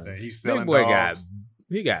and everything. He's selling Big Boy dogs.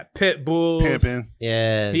 He got pit bulls. Pimping.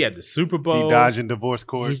 Yeah. He had the Super Bowl. He dodging divorce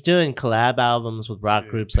court. He's doing collab albums with rock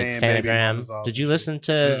groups like Phantogram. Did you listen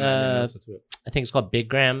to I think it's called Big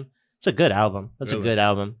Gram? It's a good album. That's a good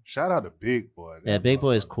album. Shout out to Big Boy. Yeah, Big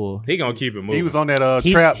Boy is cool. He gonna keep it moving. He was on that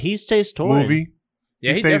trap he stays touring. movie.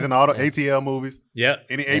 Yeah, he stays def- in all the ATL movies. Yep.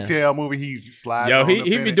 Any ATL movie, he slides. Yo, on he up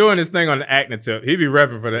be in it. doing his thing on the acting tip. He be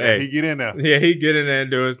repping for the Yeah, A. he get in there. Yeah, he get in there and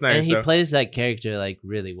do his thing. And he so. plays that character like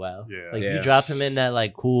really well. Yeah. Like Yeah. you drop him in that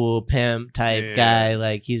like cool pimp type Yeah. guy,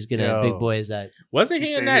 like he's gonna Yo. big boy is that. Wasn't He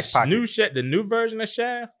he stayed in in that his pocket. the new version of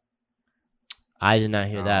Shaft? I did not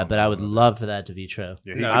hear I that, don't but I would know. love for that to be true.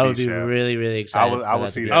 Yeah, he No, could I would be Shaft. really, really excited. I would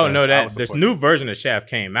for see to be that. Oh true. no, I that would this support new version of Shaft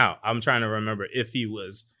came out. I'm trying to remember if he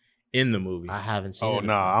was in the movie. I haven't seen Oh it.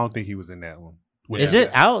 no, I don't think he was in that one. Is it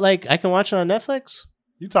out? Like I can watch it on Netflix?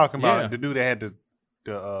 You talking about Yeah. the dude that had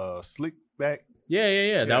the slick back?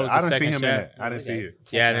 Yeah. That was the I didn't see second him Shaft. in that. I didn't see it.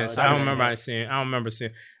 Yeah, I Check it don't out. remember. I don't remember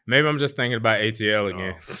seeing. Maybe I'm just thinking about ATL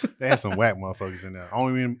again. They had some whack motherfuckers in there.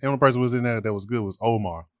 Only person who was in there that was good was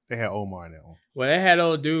Omar. They had Omar in that one. Well, they had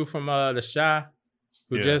old dude from The Shy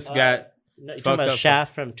who Yeah. just got No, you fucked talking about up.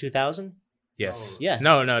 Shaft from 2000? Yes. Yeah.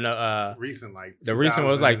 No. Recent, like The recent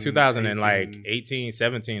one was like 2000 and like 2018. 18,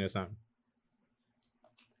 17 or something.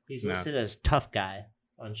 He's No. listed as tough guy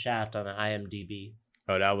on Shaft on IMDb.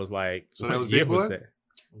 Oh, that was like. So that was what year Big was Boy? that?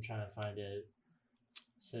 I'm trying to find it.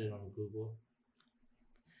 Set it on Google.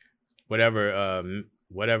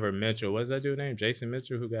 Whatever Mitchell. What's that dude name? Jason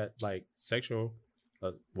Mitchell, who got like sexual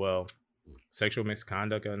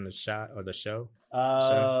misconduct on the show.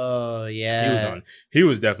 Oh yeah, He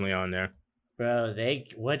was definitely on there. bro.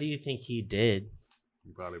 What do you think he did?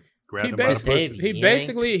 You probably He grabbed him by the basically,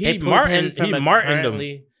 pussy. They pulled him from a Martined them.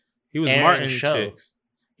 currently He was airing Martin show. chicks.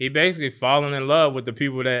 He basically fallen in love with the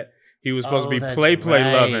people that he was supposed to be that's play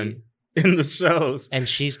right. loving in the shows. And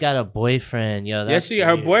she's got a boyfriend. Yo, that's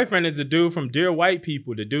Her weird. boyfriend is the dude from Dear White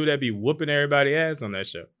People, the dude that be whooping everybody ass on that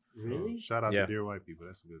show. Really? Shout out Yeah. to Dear White People.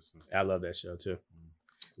 That's a good stuff. I love that show too.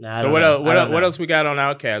 Nah, I So don't what know. else? I don't What know. else we got on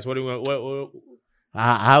Outkast? What do we? What?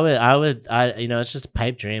 I would, it's just a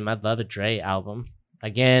pipe dream. I'd love a Dre album.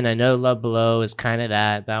 Again, I know Love Below is kind of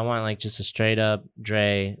that, but I want like just a straight up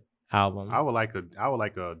Dre album. I would like a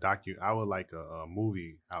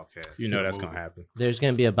movie Outcast. You know A that's movie. gonna happen. There's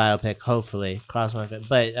gonna be a biopic, hopefully. Cross my fingers.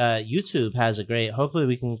 But YouTube has a great. Hopefully,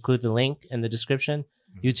 we can include the link in the description.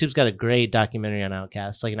 YouTube's got a great documentary on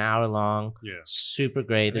Outkast, like an hour long. Yeah, super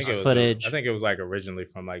great. There's I footage. think it was like originally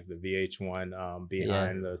from like the VH1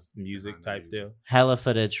 behind the music Behind the type deal. Hella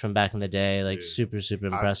footage from back in the day, like Yeah. super I've seen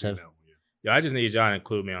impressive. that one, yeah. Yo, I just need y'all to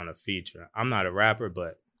include me on a feature. I'm not a rapper,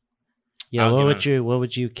 but Yeah, I'll what get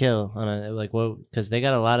would you kill on a like what? Because they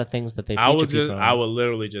got a lot of things that they feature I would people on. I would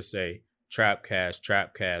literally just say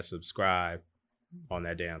Trapcast, subscribe on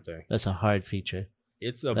that damn thing. That's a hard feature.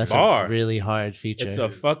 It's a That's bar. a really hard feature. It's a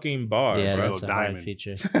fucking bar. yeah, bro. that's a diamond. hard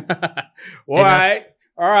feature.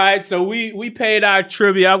 All right. So we paid our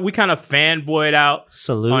trivia. We kind of fanboyed out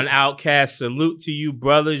Salute. on Outkast. Salute to you,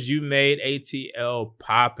 brothers. You made ATL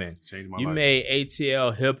popping. Changed my You life. made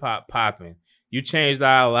ATL hip hop popping. You changed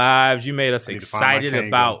our lives. You made us I need to find my excited Kango.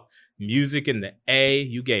 about music in the A.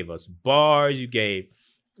 You gave us bars. You gave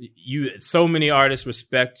so many artists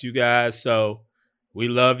respect you guys. So we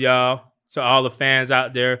love y'all. To all the fans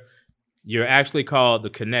out there, you're actually called the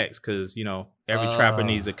Connects because every trapper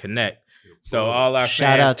needs a connect. So all our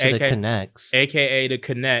Shout fans, out to the Connects. aka the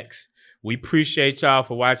Connects, we appreciate y'all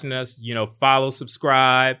for watching us. Follow,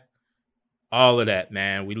 subscribe, all of that,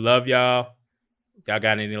 man. We love y'all. Y'all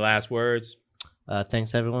got any last words?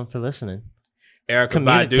 Thanks everyone for listening. Erica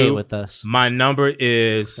Communicate Badu, with us. my number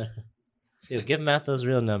is Yo, give Matt those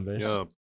real numbers. Yo,